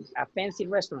fancy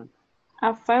restaurant.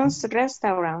 A fancy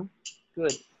restaurant.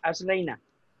 Good. Ask Reina.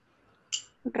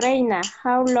 Reina,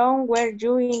 how long were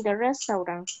you in the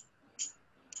restaurant?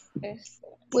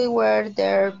 We were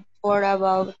there for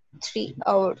about 3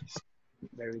 hours.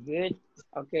 Very good.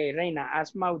 Okay, Reina,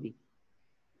 ask Maudi.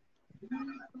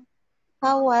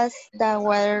 How was the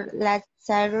weather last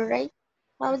Saturday,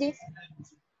 Maudi?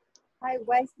 It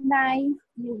was nice.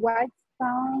 It was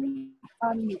sun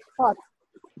and hot.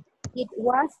 It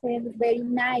wasn't very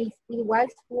nice. It was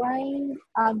rain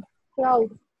and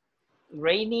cloudy.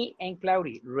 Rainy and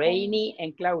cloudy. Rainy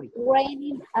and cloudy.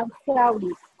 Raining and cloudy.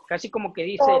 Casi como que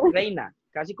dice Sorry. reina.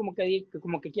 Casi como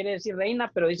que quiere decir reina,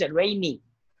 pero dice rainy.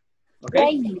 ¿Ok?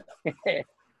 Rainy.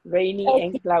 Rainy Okay.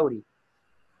 and cloudy.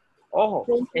 Ojo,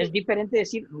 es diferente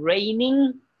decir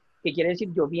raining, que quiere decir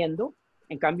lloviendo.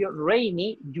 En cambio,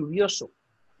 rainy, lluvioso.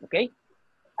 ¿Ok?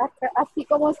 Así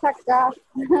como está acá.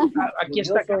 Aquí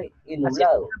está. Acá. Y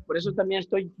nublado. Por eso también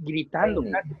estoy gritando.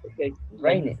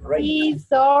 Rainy. Sí,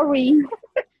 sorry.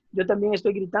 Yo también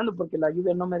estoy gritando porque la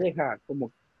lluvia no me deja,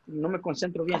 como, no me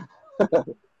concentro bien.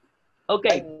 Ok.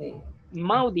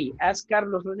 Maudi, ask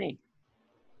Carlos René.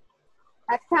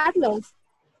 Carlos.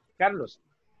 Carlos.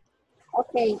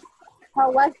 Okay.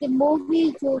 How was the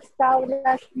movie you saw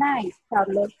last night,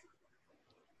 Carlos?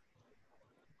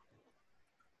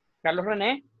 Carlos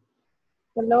René.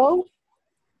 Hello?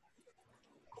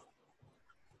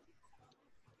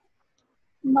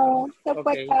 No, se fue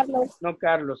Okay. Carlos. No,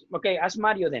 Carlos. Ok, ask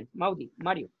Mario then. Maudi,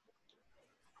 Mario.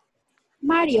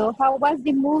 Mario, how was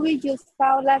the movie you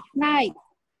saw last night?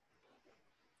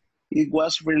 It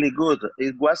was really good.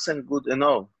 It wasn't good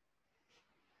enough.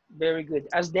 Very good.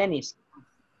 Ask Dennis.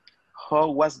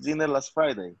 How was dinner last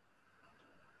Friday?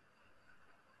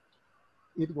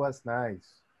 It was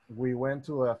nice. We went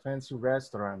to a fancy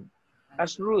restaurant.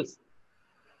 Ask Ruth.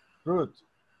 Ruth,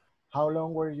 how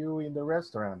long were you in the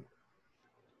restaurant?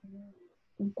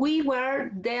 We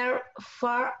were there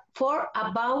for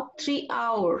about 3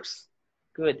 hours.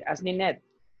 Good. Ask Ninette.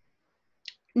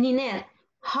 Ninette,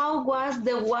 how was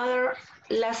the weather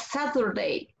last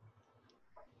Saturday?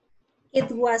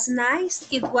 It was nice.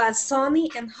 It was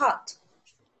sunny and hot.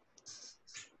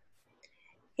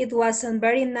 It wasn't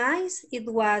very nice. It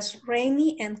was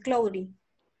rainy and cloudy.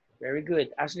 Very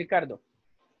good. Ask Ricardo.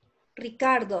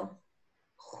 Ricardo,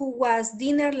 who was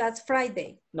dinner last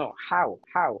Friday? No, how?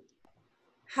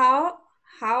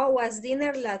 How was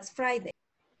dinner last Friday?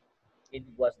 It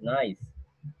was nice.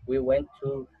 We went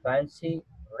to fancy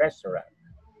restaurant.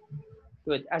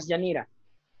 Good. Ask Yanira.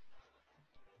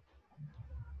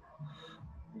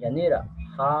 Yanira,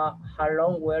 how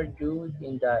long were you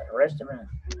in the restaurant?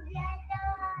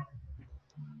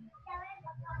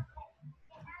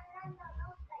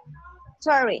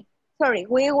 Sorry,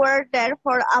 we were there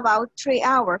for about 3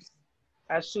 hours.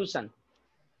 Ask Susan.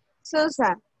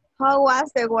 Susan, how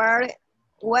was the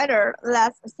weather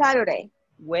last Saturday?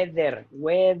 Weather.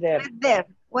 Weather.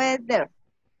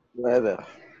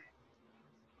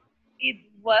 It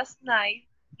was nice.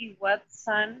 It was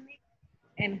sunny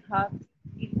and hot.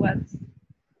 It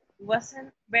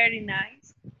wasn't very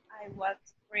nice. I was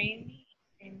rainy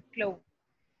and cloudy.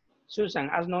 Susan,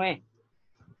 ask Noé.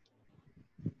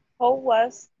 How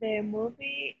was the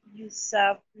movie you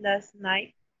saw last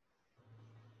night?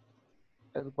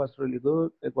 It was really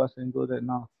good. It wasn't good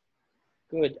enough.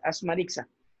 Good. Ask Marixa.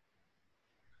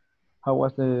 How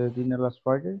was the dinner last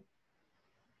Friday?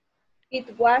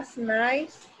 It was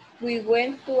nice. We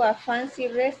went to a fancy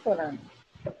restaurant.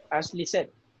 Ask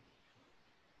Lisette.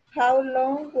 How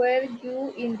long were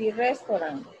you in the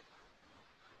restaurant?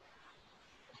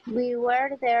 We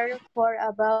were there for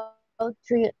about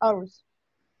 3 hours.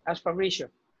 Ask Fabricio.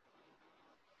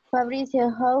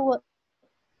 Fabricio,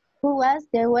 who was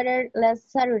the weather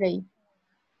last Saturday?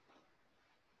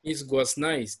 It was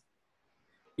nice.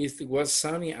 It was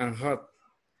sunny and hot.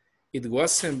 It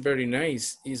wasn't very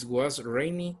nice. It was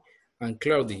rainy and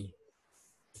cloudy.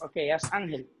 Okay, ask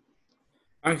Angel.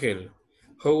 Angel,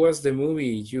 how was the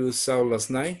movie you saw last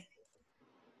night?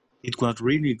 It was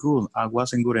really good and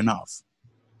wasn't good enough.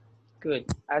 Good.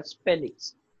 Ask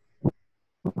Felix.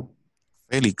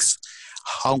 Felix,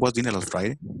 how was dinner last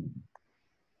Friday?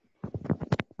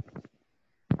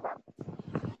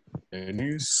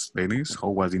 Dennis, how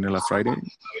was dinner last Friday?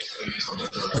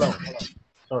 Hello.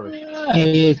 Sorry.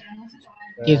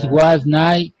 It was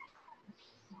night.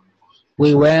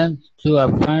 We went to a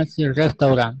fancy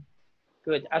restaurant.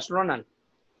 Good. Ask Ronald.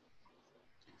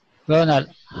 Ronald,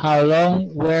 how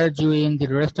long were you in the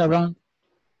restaurant?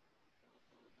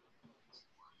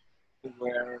 We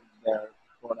were there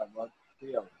for about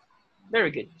 3 hours.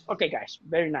 Very good. Okay, guys.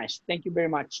 Very nice. Thank you very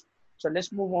much. So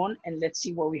let's move on and let's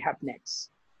see what we have next.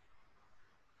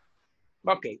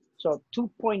 Okay, so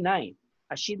 2.9,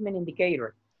 achievement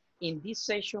indicator. In this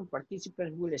session,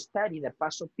 participants will study the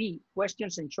PASO P.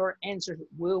 Questions and short answers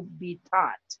will be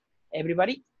taught.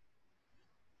 Everybody?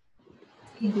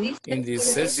 In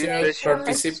this session,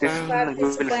 participants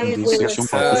will study the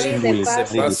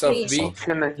PASO P.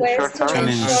 Question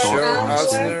and short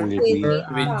answer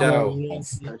without.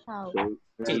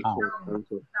 Sí.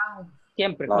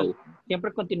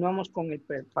 Siempre continuamos con el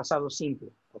pasado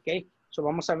simple, ¿ok? So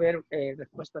vamos a ver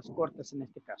respuestas cortas en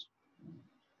este caso.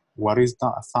 What is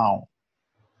that sound?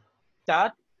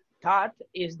 Taught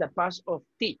is the past of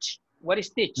teach. What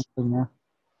is teach? Enseñar.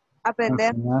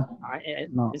 Aprender. Enseñar.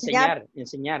 No. Enseñar.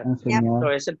 Enseñar. So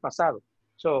es el pasado.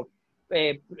 So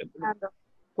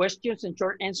questions and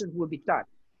short answers will be taught.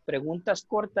 Preguntas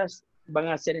cortas van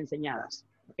a ser enseñadas.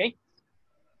 Okay?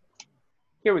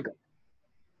 Here we go.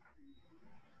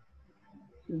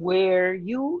 Were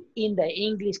you in the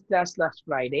English class last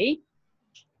Friday?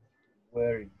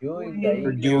 Were you in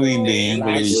Were you in the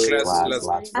English class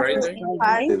last Friday?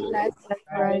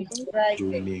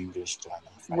 During the English class.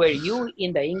 Were you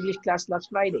in the English class last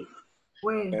Friday?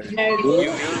 Were you in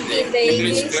the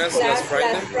English class last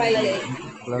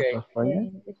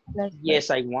Friday? Yes,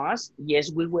 I was. Yes,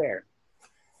 we were.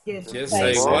 Yes,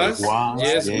 I was.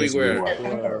 Yes, we were.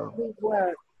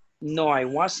 No, I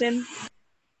wasn't.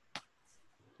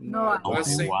 No, I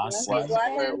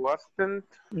wasn't.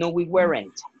 No, we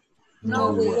weren't.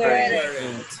 No, we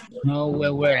weren't. No,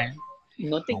 we weren't.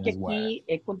 Noten que aquí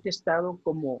he contestado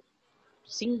como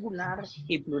singular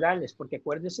y plurales, porque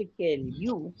acuérdense que el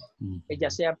you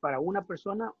ya sea para una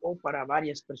persona o para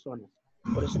varias personas.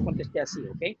 Por eso contesté así,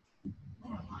 ¿ok?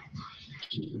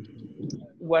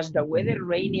 Was the weather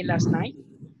rainy last night?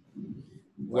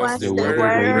 Was the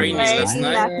weather rainy last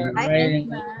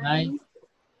night?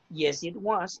 Yes, it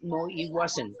was. No, it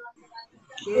wasn't.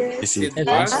 Yes, it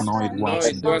was. No, it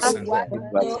wasn't.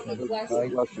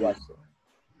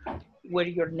 Were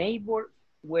your neighbors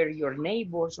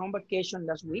on vacation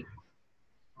last week?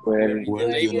 Were your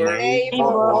neighbors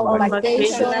on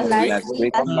vacation last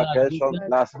week?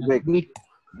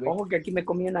 Ojo que aquí me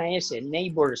comí una S.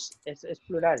 Neighbors. Es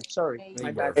plural. Sorry.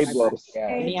 My bad.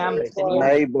 Tenía hambre.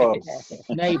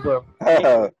 Neighbor.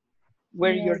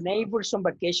 Were your neighbors on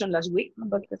vacation last week?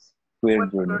 Were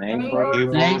your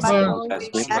neighbors on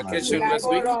vacation last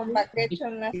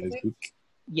week?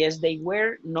 Yes, they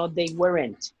were. No, they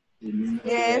weren't.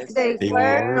 Yes, they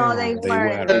were. No, they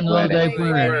weren't. No, they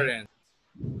weren't.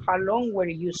 How long were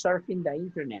you surfing the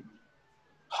internet?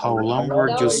 How long were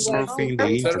you surfing the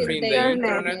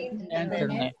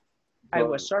Internet. I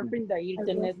was surfing the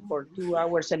internet for 2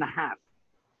 hours and a half.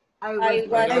 I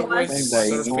was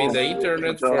surfing the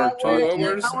internet for 2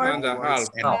 hours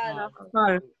and a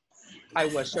half. I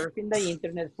was surfing the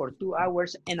internet for 2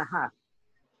 hours and a half.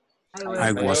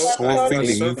 I was surfing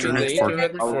the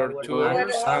internet for 2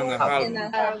 hours and a half.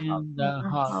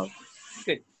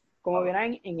 Good. Como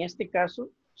verán, en este caso,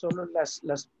 solo las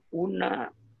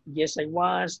una, yes I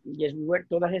was, yes we were,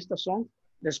 todas estas son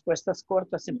respuestas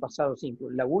cortas en pasado simple.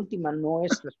 La última no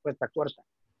es respuesta corta,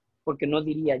 porque no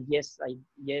diría yes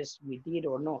we did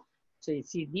o no.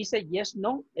 Si dice yes,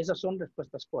 no, esas son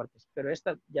respuestas cortas, pero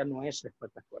esta ya no es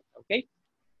respuesta corta, ¿ok?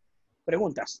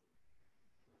 Preguntas.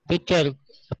 Teacher,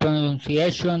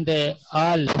 pronunciación de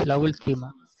al, la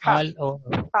última. Al o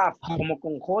half, como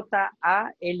con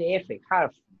J-A-L-F,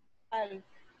 half.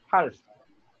 Half.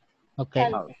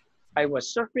 Okay. I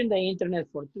was surfing the internet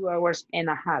for 2 hours and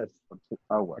a half.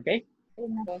 Okay.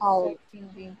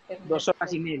 2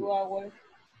 horas y media.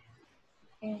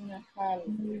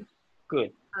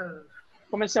 Good.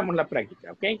 Comencemos la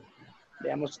práctica, ¿ok?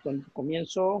 Veamos dónde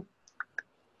comienzo.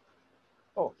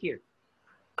 Oh, here.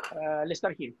 Let's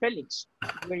start here. Felix,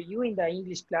 were you in the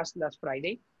English class last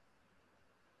Friday?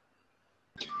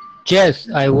 Yes,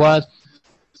 I was.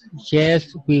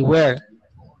 Yes, we were.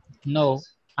 No,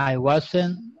 I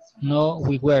wasn't. No,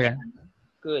 we weren't.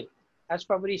 Good. Ask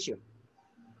Fabricio.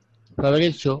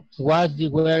 Fabricio, was the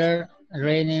weather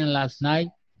raining last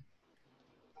night?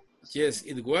 Yes,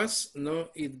 it was. No,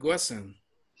 it wasn't.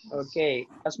 Okay.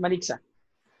 Ask Maritza.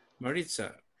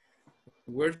 Maritza,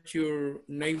 were your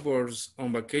neighbors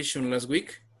on vacation last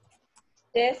week?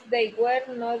 Yes, they were.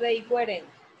 No, they weren't.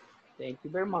 Thank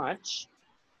you very much.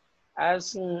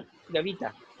 Ask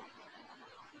Gavita.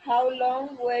 How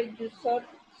long were you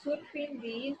surfing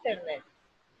the internet?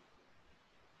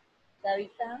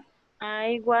 Gavita?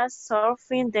 I was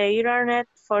surfing the internet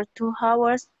for 2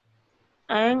 hours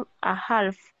and a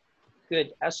half.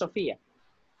 Good. Ask Sophia.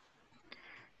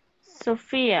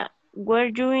 Sophia, were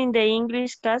you in the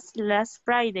English class last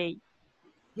Friday?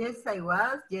 Yes, I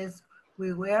was. Yes,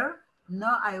 we were.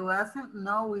 No, I wasn't.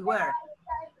 No, we were.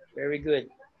 Very good.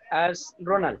 Ask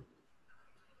Ronald.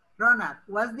 Ronald,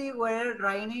 was the weather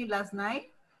rainy last night?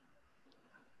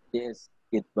 Yes,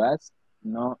 it was.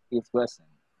 No, it wasn't.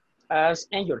 Ask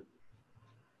Angel.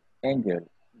 Angel,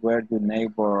 were your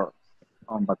neighbors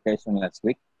on vacation last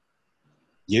week?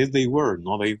 Yes, they were.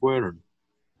 No, they weren't.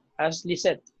 Ask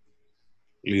Lisette.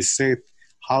 Lisette,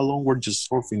 how long were you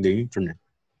surfing the internet?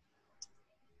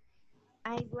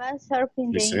 I was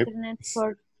surfing the Lisette. internet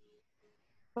for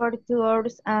 2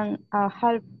 hours and a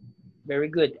half. Very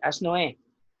good. Ask Noé.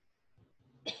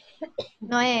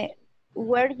 Noe,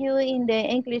 were you in the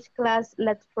English class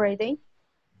last Friday?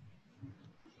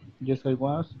 Yes, I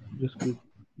was. Yes, we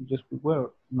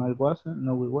were. No, I wasn't.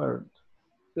 No, we weren't.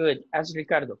 Good. Ask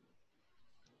Ricardo.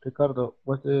 Ricardo,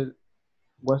 was the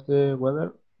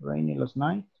weather rainy last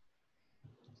night?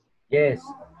 Yes,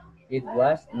 it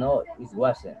was. No, it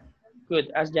wasn't.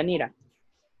 Good. Ask Yanira.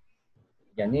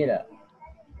 Yanira,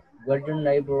 were your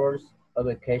neighbors on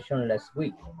vacation last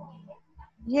week?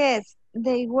 Yes,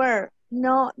 they were.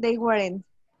 No, they weren't.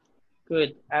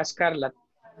 Good. Ask Carla.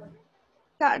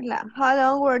 Carla, how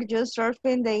long were you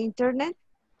surfing the internet?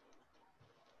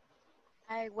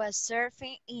 I was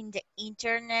surfing in the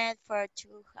internet for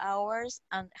 2 hours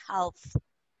and a half.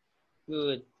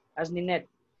 Good. Ask Ninette.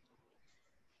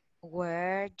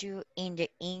 Were you in the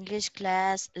English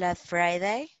class last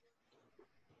Friday?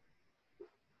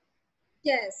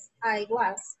 Yes, I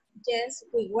was. Yes,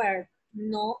 we were.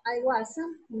 No, I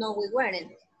wasn't. No, we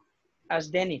weren't. Ask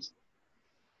Dennis.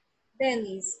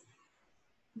 Dennis,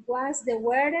 was the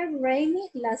weather rainy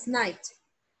last night?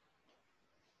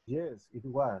 Yes, it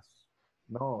was.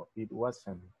 No, it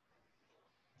wasn't.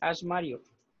 Ask Mario.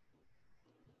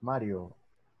 Mario,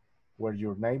 were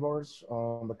your neighbors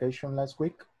on vacation last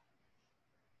week?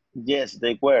 Yes,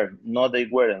 they were. No, they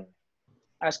weren't.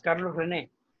 Ask Carlos René.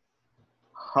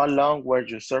 How long were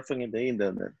you surfing in the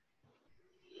internet?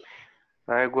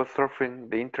 I was surfing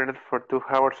the internet for 2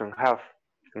 hours and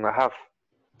a half.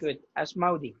 Good. Ask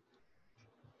Maudi.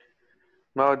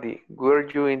 Maudie, were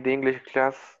you in the English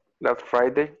class last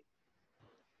Friday?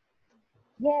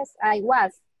 Yes, I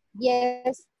was.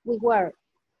 Yes, we were.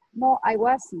 No, I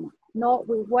wasn't. No,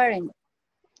 we weren't.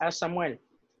 Ask Samuel.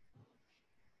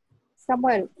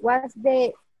 Samuel, was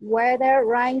the weather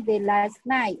rain the last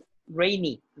night?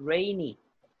 Rainy. Rainy.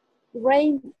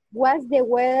 Was the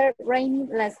weather rainy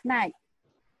last night?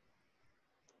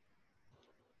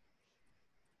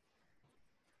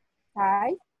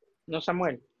 Hi. No,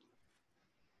 Samuel.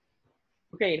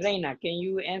 Okay, Reina, can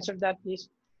you answer that, please?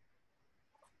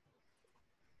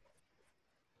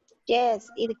 Yes,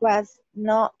 it was.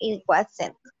 No, it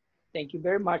wasn't. Thank you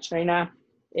very much, Reina.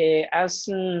 Ask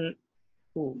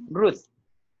Ruth.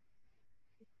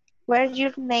 Were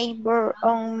your neighbor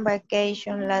on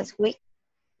vacation last week?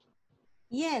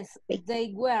 Yes,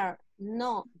 they were.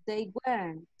 No, they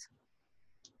weren't.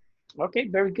 Okay,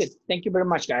 very good. Thank you very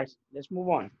much, guys. Let's move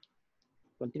on.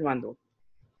 Continuando.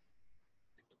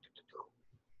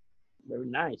 Very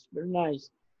nice, very nice.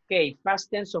 Okay,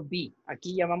 past tense of be.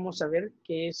 Aquí ya vamos a ver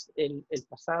qué es el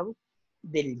pasado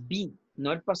del be.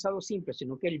 No el pasado simple,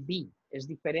 sino que el be es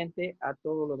diferente a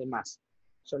todo lo demás.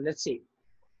 So, let's see.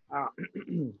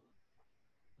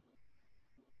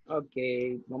 Ok,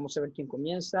 vamos a ver quién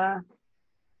comienza.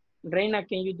 Reina,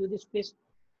 can you do this, please?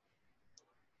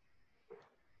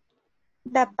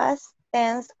 The past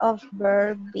tense of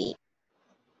verb be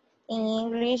in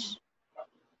English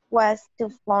was to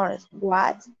forms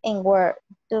what and were.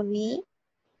 To be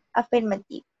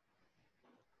affirmative.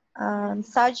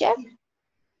 Subject.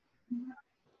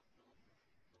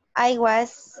 I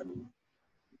was,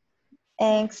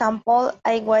 example,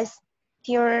 I was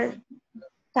tired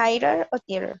or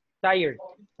tired. Tired.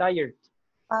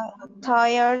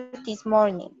 Tired this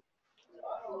morning.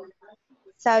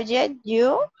 Subject,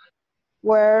 you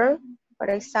were, for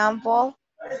example,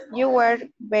 you were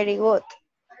very good.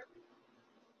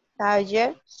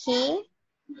 Subject, he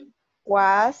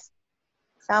was,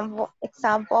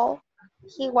 example,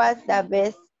 he was the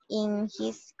best in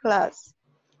his class.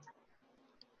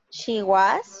 She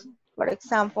was, for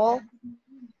example,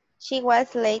 she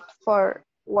was late for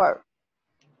work.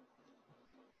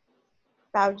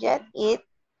 Subject, it,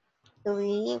 to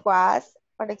be, was,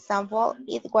 for example,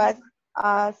 it was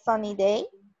a sunny day.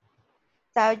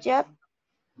 Subject,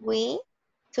 we,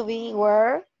 to be,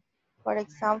 were, for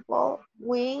example,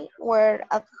 we were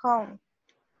at home.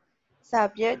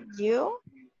 Subject, you,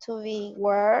 to be,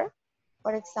 were,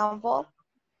 for example,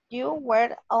 you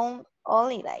were on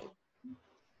holiday.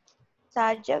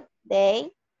 Subject,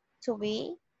 they, to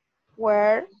be,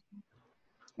 were,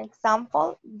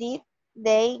 example, did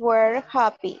they were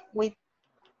happy with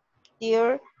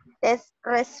their test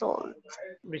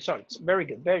results. Very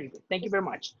good, very good. Thank you very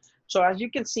much. So as you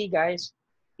can see, guys,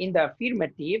 in the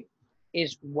affirmative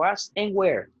is was and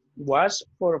were. Was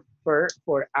for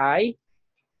I,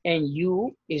 and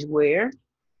you is where,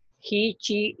 he,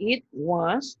 she, it,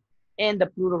 was, and the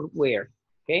plural were.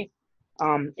 Okay.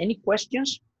 Any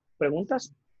questions? Preguntas?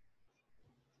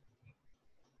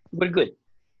 We're good.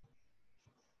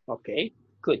 Okay.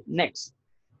 Good. Next.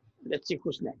 Let's see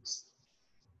who's next.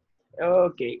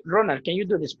 Okay. Ronald, can you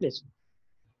do this, please?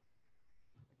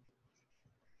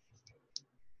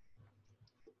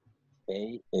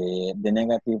 Okay. The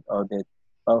negative of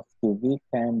to be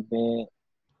can be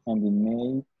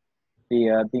made the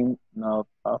adding not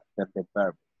after the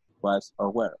verb was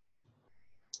or were.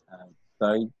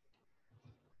 So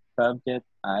subject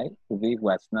I to be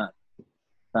was not.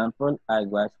 Example, I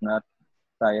was not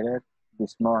tired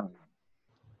this morning.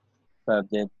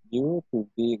 Subject you to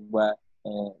be were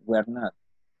not.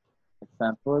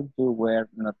 Example, you were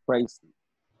not crazy.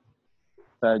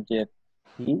 Subject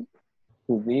he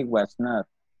to be was not.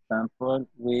 Example,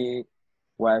 we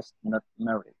was not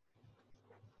married.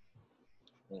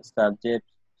 Subject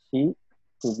she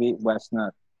to be was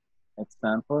not.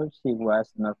 Example, she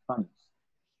was not punished.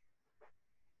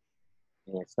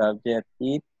 Subject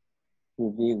it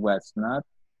to be was not.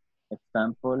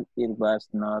 Example, it was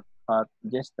not hot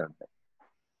yesterday.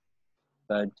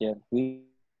 Subject we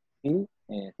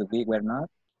to be were not.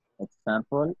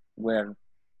 Example, where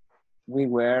we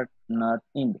were not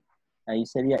invited. Ahí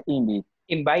sería invited.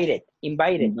 Invited.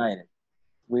 Invited.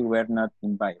 We were not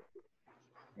invited.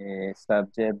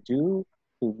 Subject you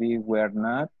to be were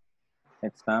not.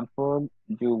 Example,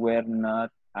 you were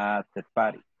not at the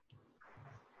party.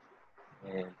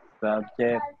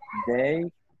 Subject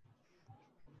they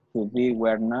to be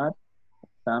were not.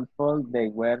 Example, they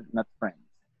were not friends.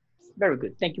 Very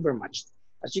good. Thank you very much.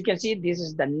 As you can see, this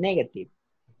is the negative.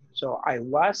 So I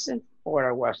wasn't or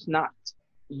I was not.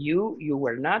 You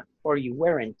were not or you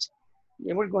weren't.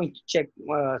 And we're going to check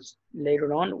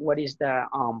later on what is the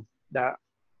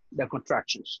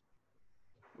contractions.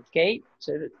 Okay.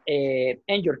 So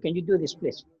Angel, can you do this,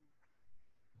 please?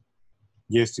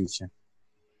 Yes, teacher.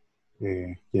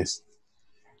 Yes.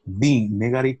 Being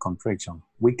negative contraction.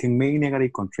 We can make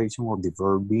negative contraction of the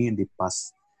verb be in the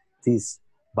past tense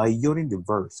by using the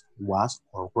verbs was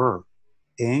or were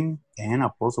and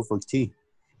apostrophe T.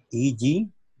 E.g.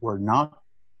 were not,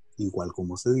 igual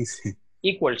como se dice.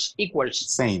 Equals.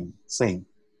 Same.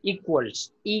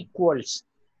 Equals. Equals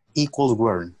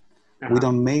were. We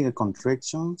don't make a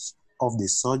contractions of the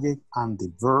subject and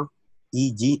the verb,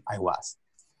 e.g. I was.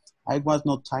 I was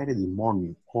not tired this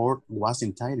morning or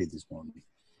wasn't tired this morning.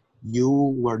 You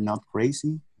were not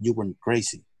crazy, you weren't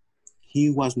crazy.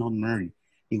 He was not married,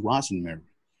 he wasn't married.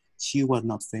 She was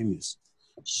not famous,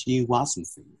 she wasn't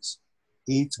famous.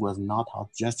 It was not hot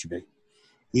yesterday,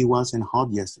 it wasn't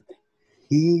hot yesterday.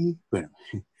 We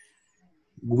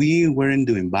weren't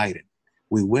invited,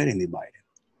 we weren't invited.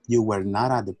 You were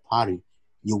not at the party,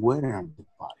 you weren't at the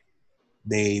party.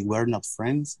 They were not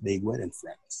friends, they weren't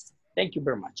friends. Thank you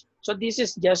very much. So this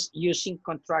is just using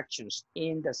contractions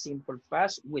in the simple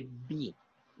past with be.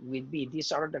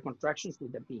 These are the contractions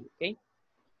with the be, okay?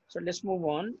 So let's move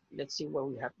on. Let's see what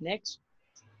we have next.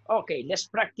 Okay, let's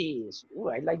practice. Oh,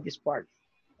 I like this part.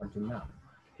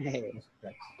 Okay,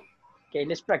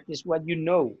 let's practice what you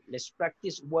know. Let's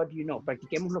practice what you know.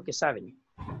 Practiquemos lo que saben.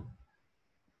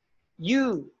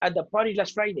 You at the party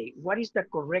last Friday. What is the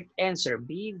correct answer?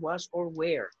 Be, was, or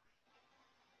were?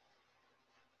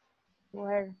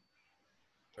 Where?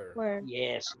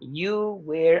 Yes, you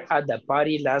were at the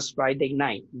party last Friday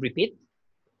night. Repeat.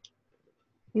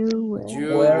 You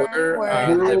were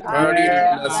at the party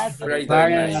last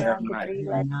Friday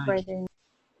night.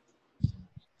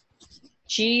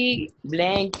 She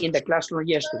blank in the classroom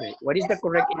yesterday. What is the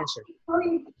correct answer?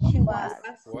 She was.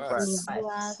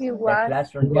 She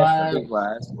was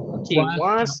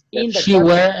in the She classroom.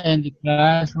 were in the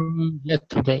classroom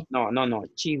yesterday. No.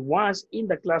 She was in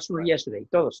the classroom yesterday.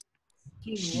 Todos.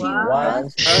 She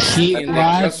was in the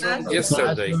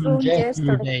classroom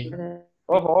yesterday.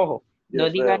 Ojo. No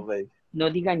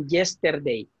digan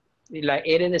yesterday. La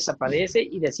R desaparece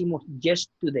y decimos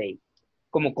yesterday.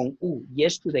 Como con U.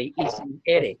 Yesterday is in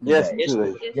R.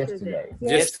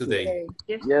 Yesterday.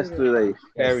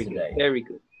 Very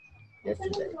good.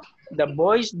 Yesterday. The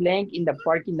boys blank in the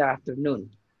park in the afternoon.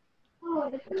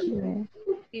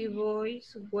 The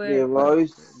boys were.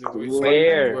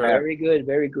 Very good.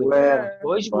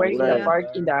 Boys were in the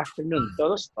park in the afternoon.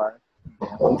 Todos. The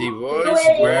boys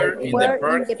were in the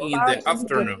park in the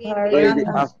afternoon.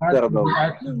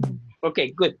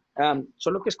 Okay, good.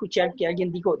 Solo que escuchar que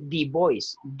alguien dijo the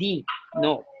boys.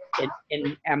 No.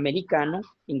 En americano,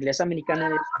 inglés americano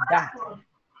es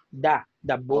da.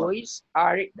 The boys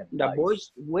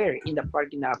were in the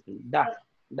park in the afternoon. Da.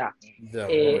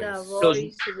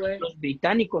 Los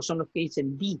británicos son los que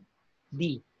dicen the.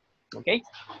 Okay?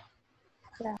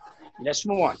 Yeah. Let's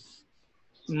move on.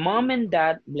 Mom and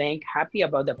dad blank happy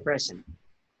about the present.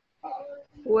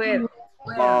 Where?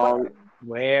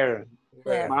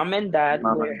 Mom and dad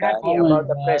Mom were and dad. happy Mom about and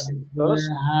the dad present. were Todos.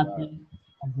 happy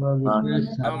about the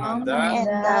present. Mom and Mom dad and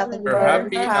dad are were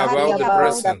happy about the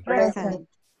present. present.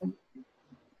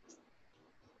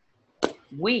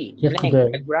 We Yesterday.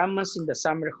 blank at grandma's in the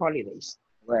summer holidays.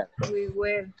 We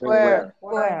were. Were.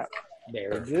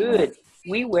 Very good.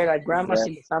 We were at grandma's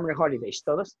in the summer holidays.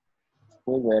 Todos.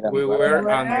 We were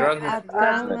on At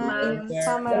grandma in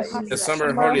summer the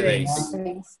summer holidays.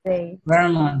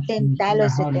 Grandma's in Tentalo, summer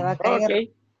se te va a holidays. caer.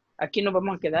 Ok. Aquí nos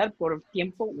vamos a quedar por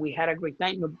tiempo. We had a great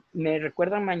time. Me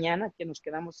recuerdan mañana que nos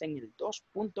quedamos en el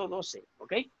 2.12.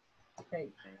 ¿Ok?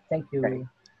 Thank you.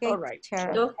 All right.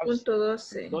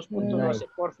 2.12. 2.12,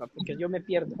 porfa, porque yo me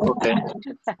pierdo. Okay.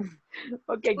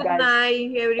 Okay, Good guys.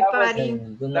 night, everybody.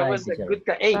 Good That night, was a teacher. good.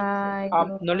 Hey,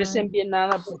 Bye. no les envié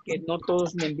nada porque no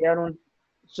todos me enviaron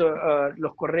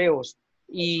los correos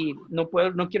y no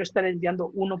quiero estar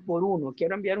enviando uno por uno.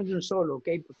 Quiero enviar un solo, ¿ok?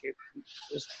 Porque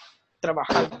es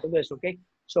trabajar todo eso, ¿ok?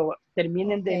 So,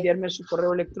 terminen de enviarme su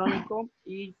correo electrónico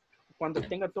y cuando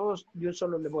tenga todos, yo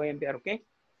solo le voy a enviar, ¿ok?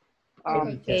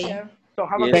 Okay. So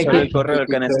have Y a es good solo night. el correo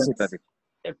que necesita.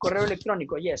 El correo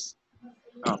electrónico, yes.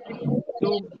 Okay.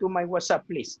 To my WhatsApp,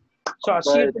 please. So I'll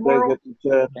see you tomorrow.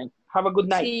 Have a good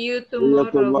night. See you tomorrow.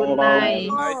 Good night.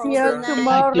 See you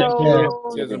tomorrow.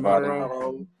 See you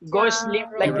tomorrow. Go sleep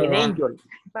like an Everyone. angel.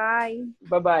 Bye.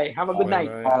 Bye-bye. Have a good night.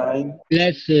 Bye.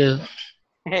 Bless you.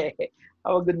 Have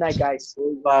a good night, guys.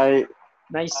 Bye.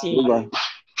 Nice seeing you. Bye.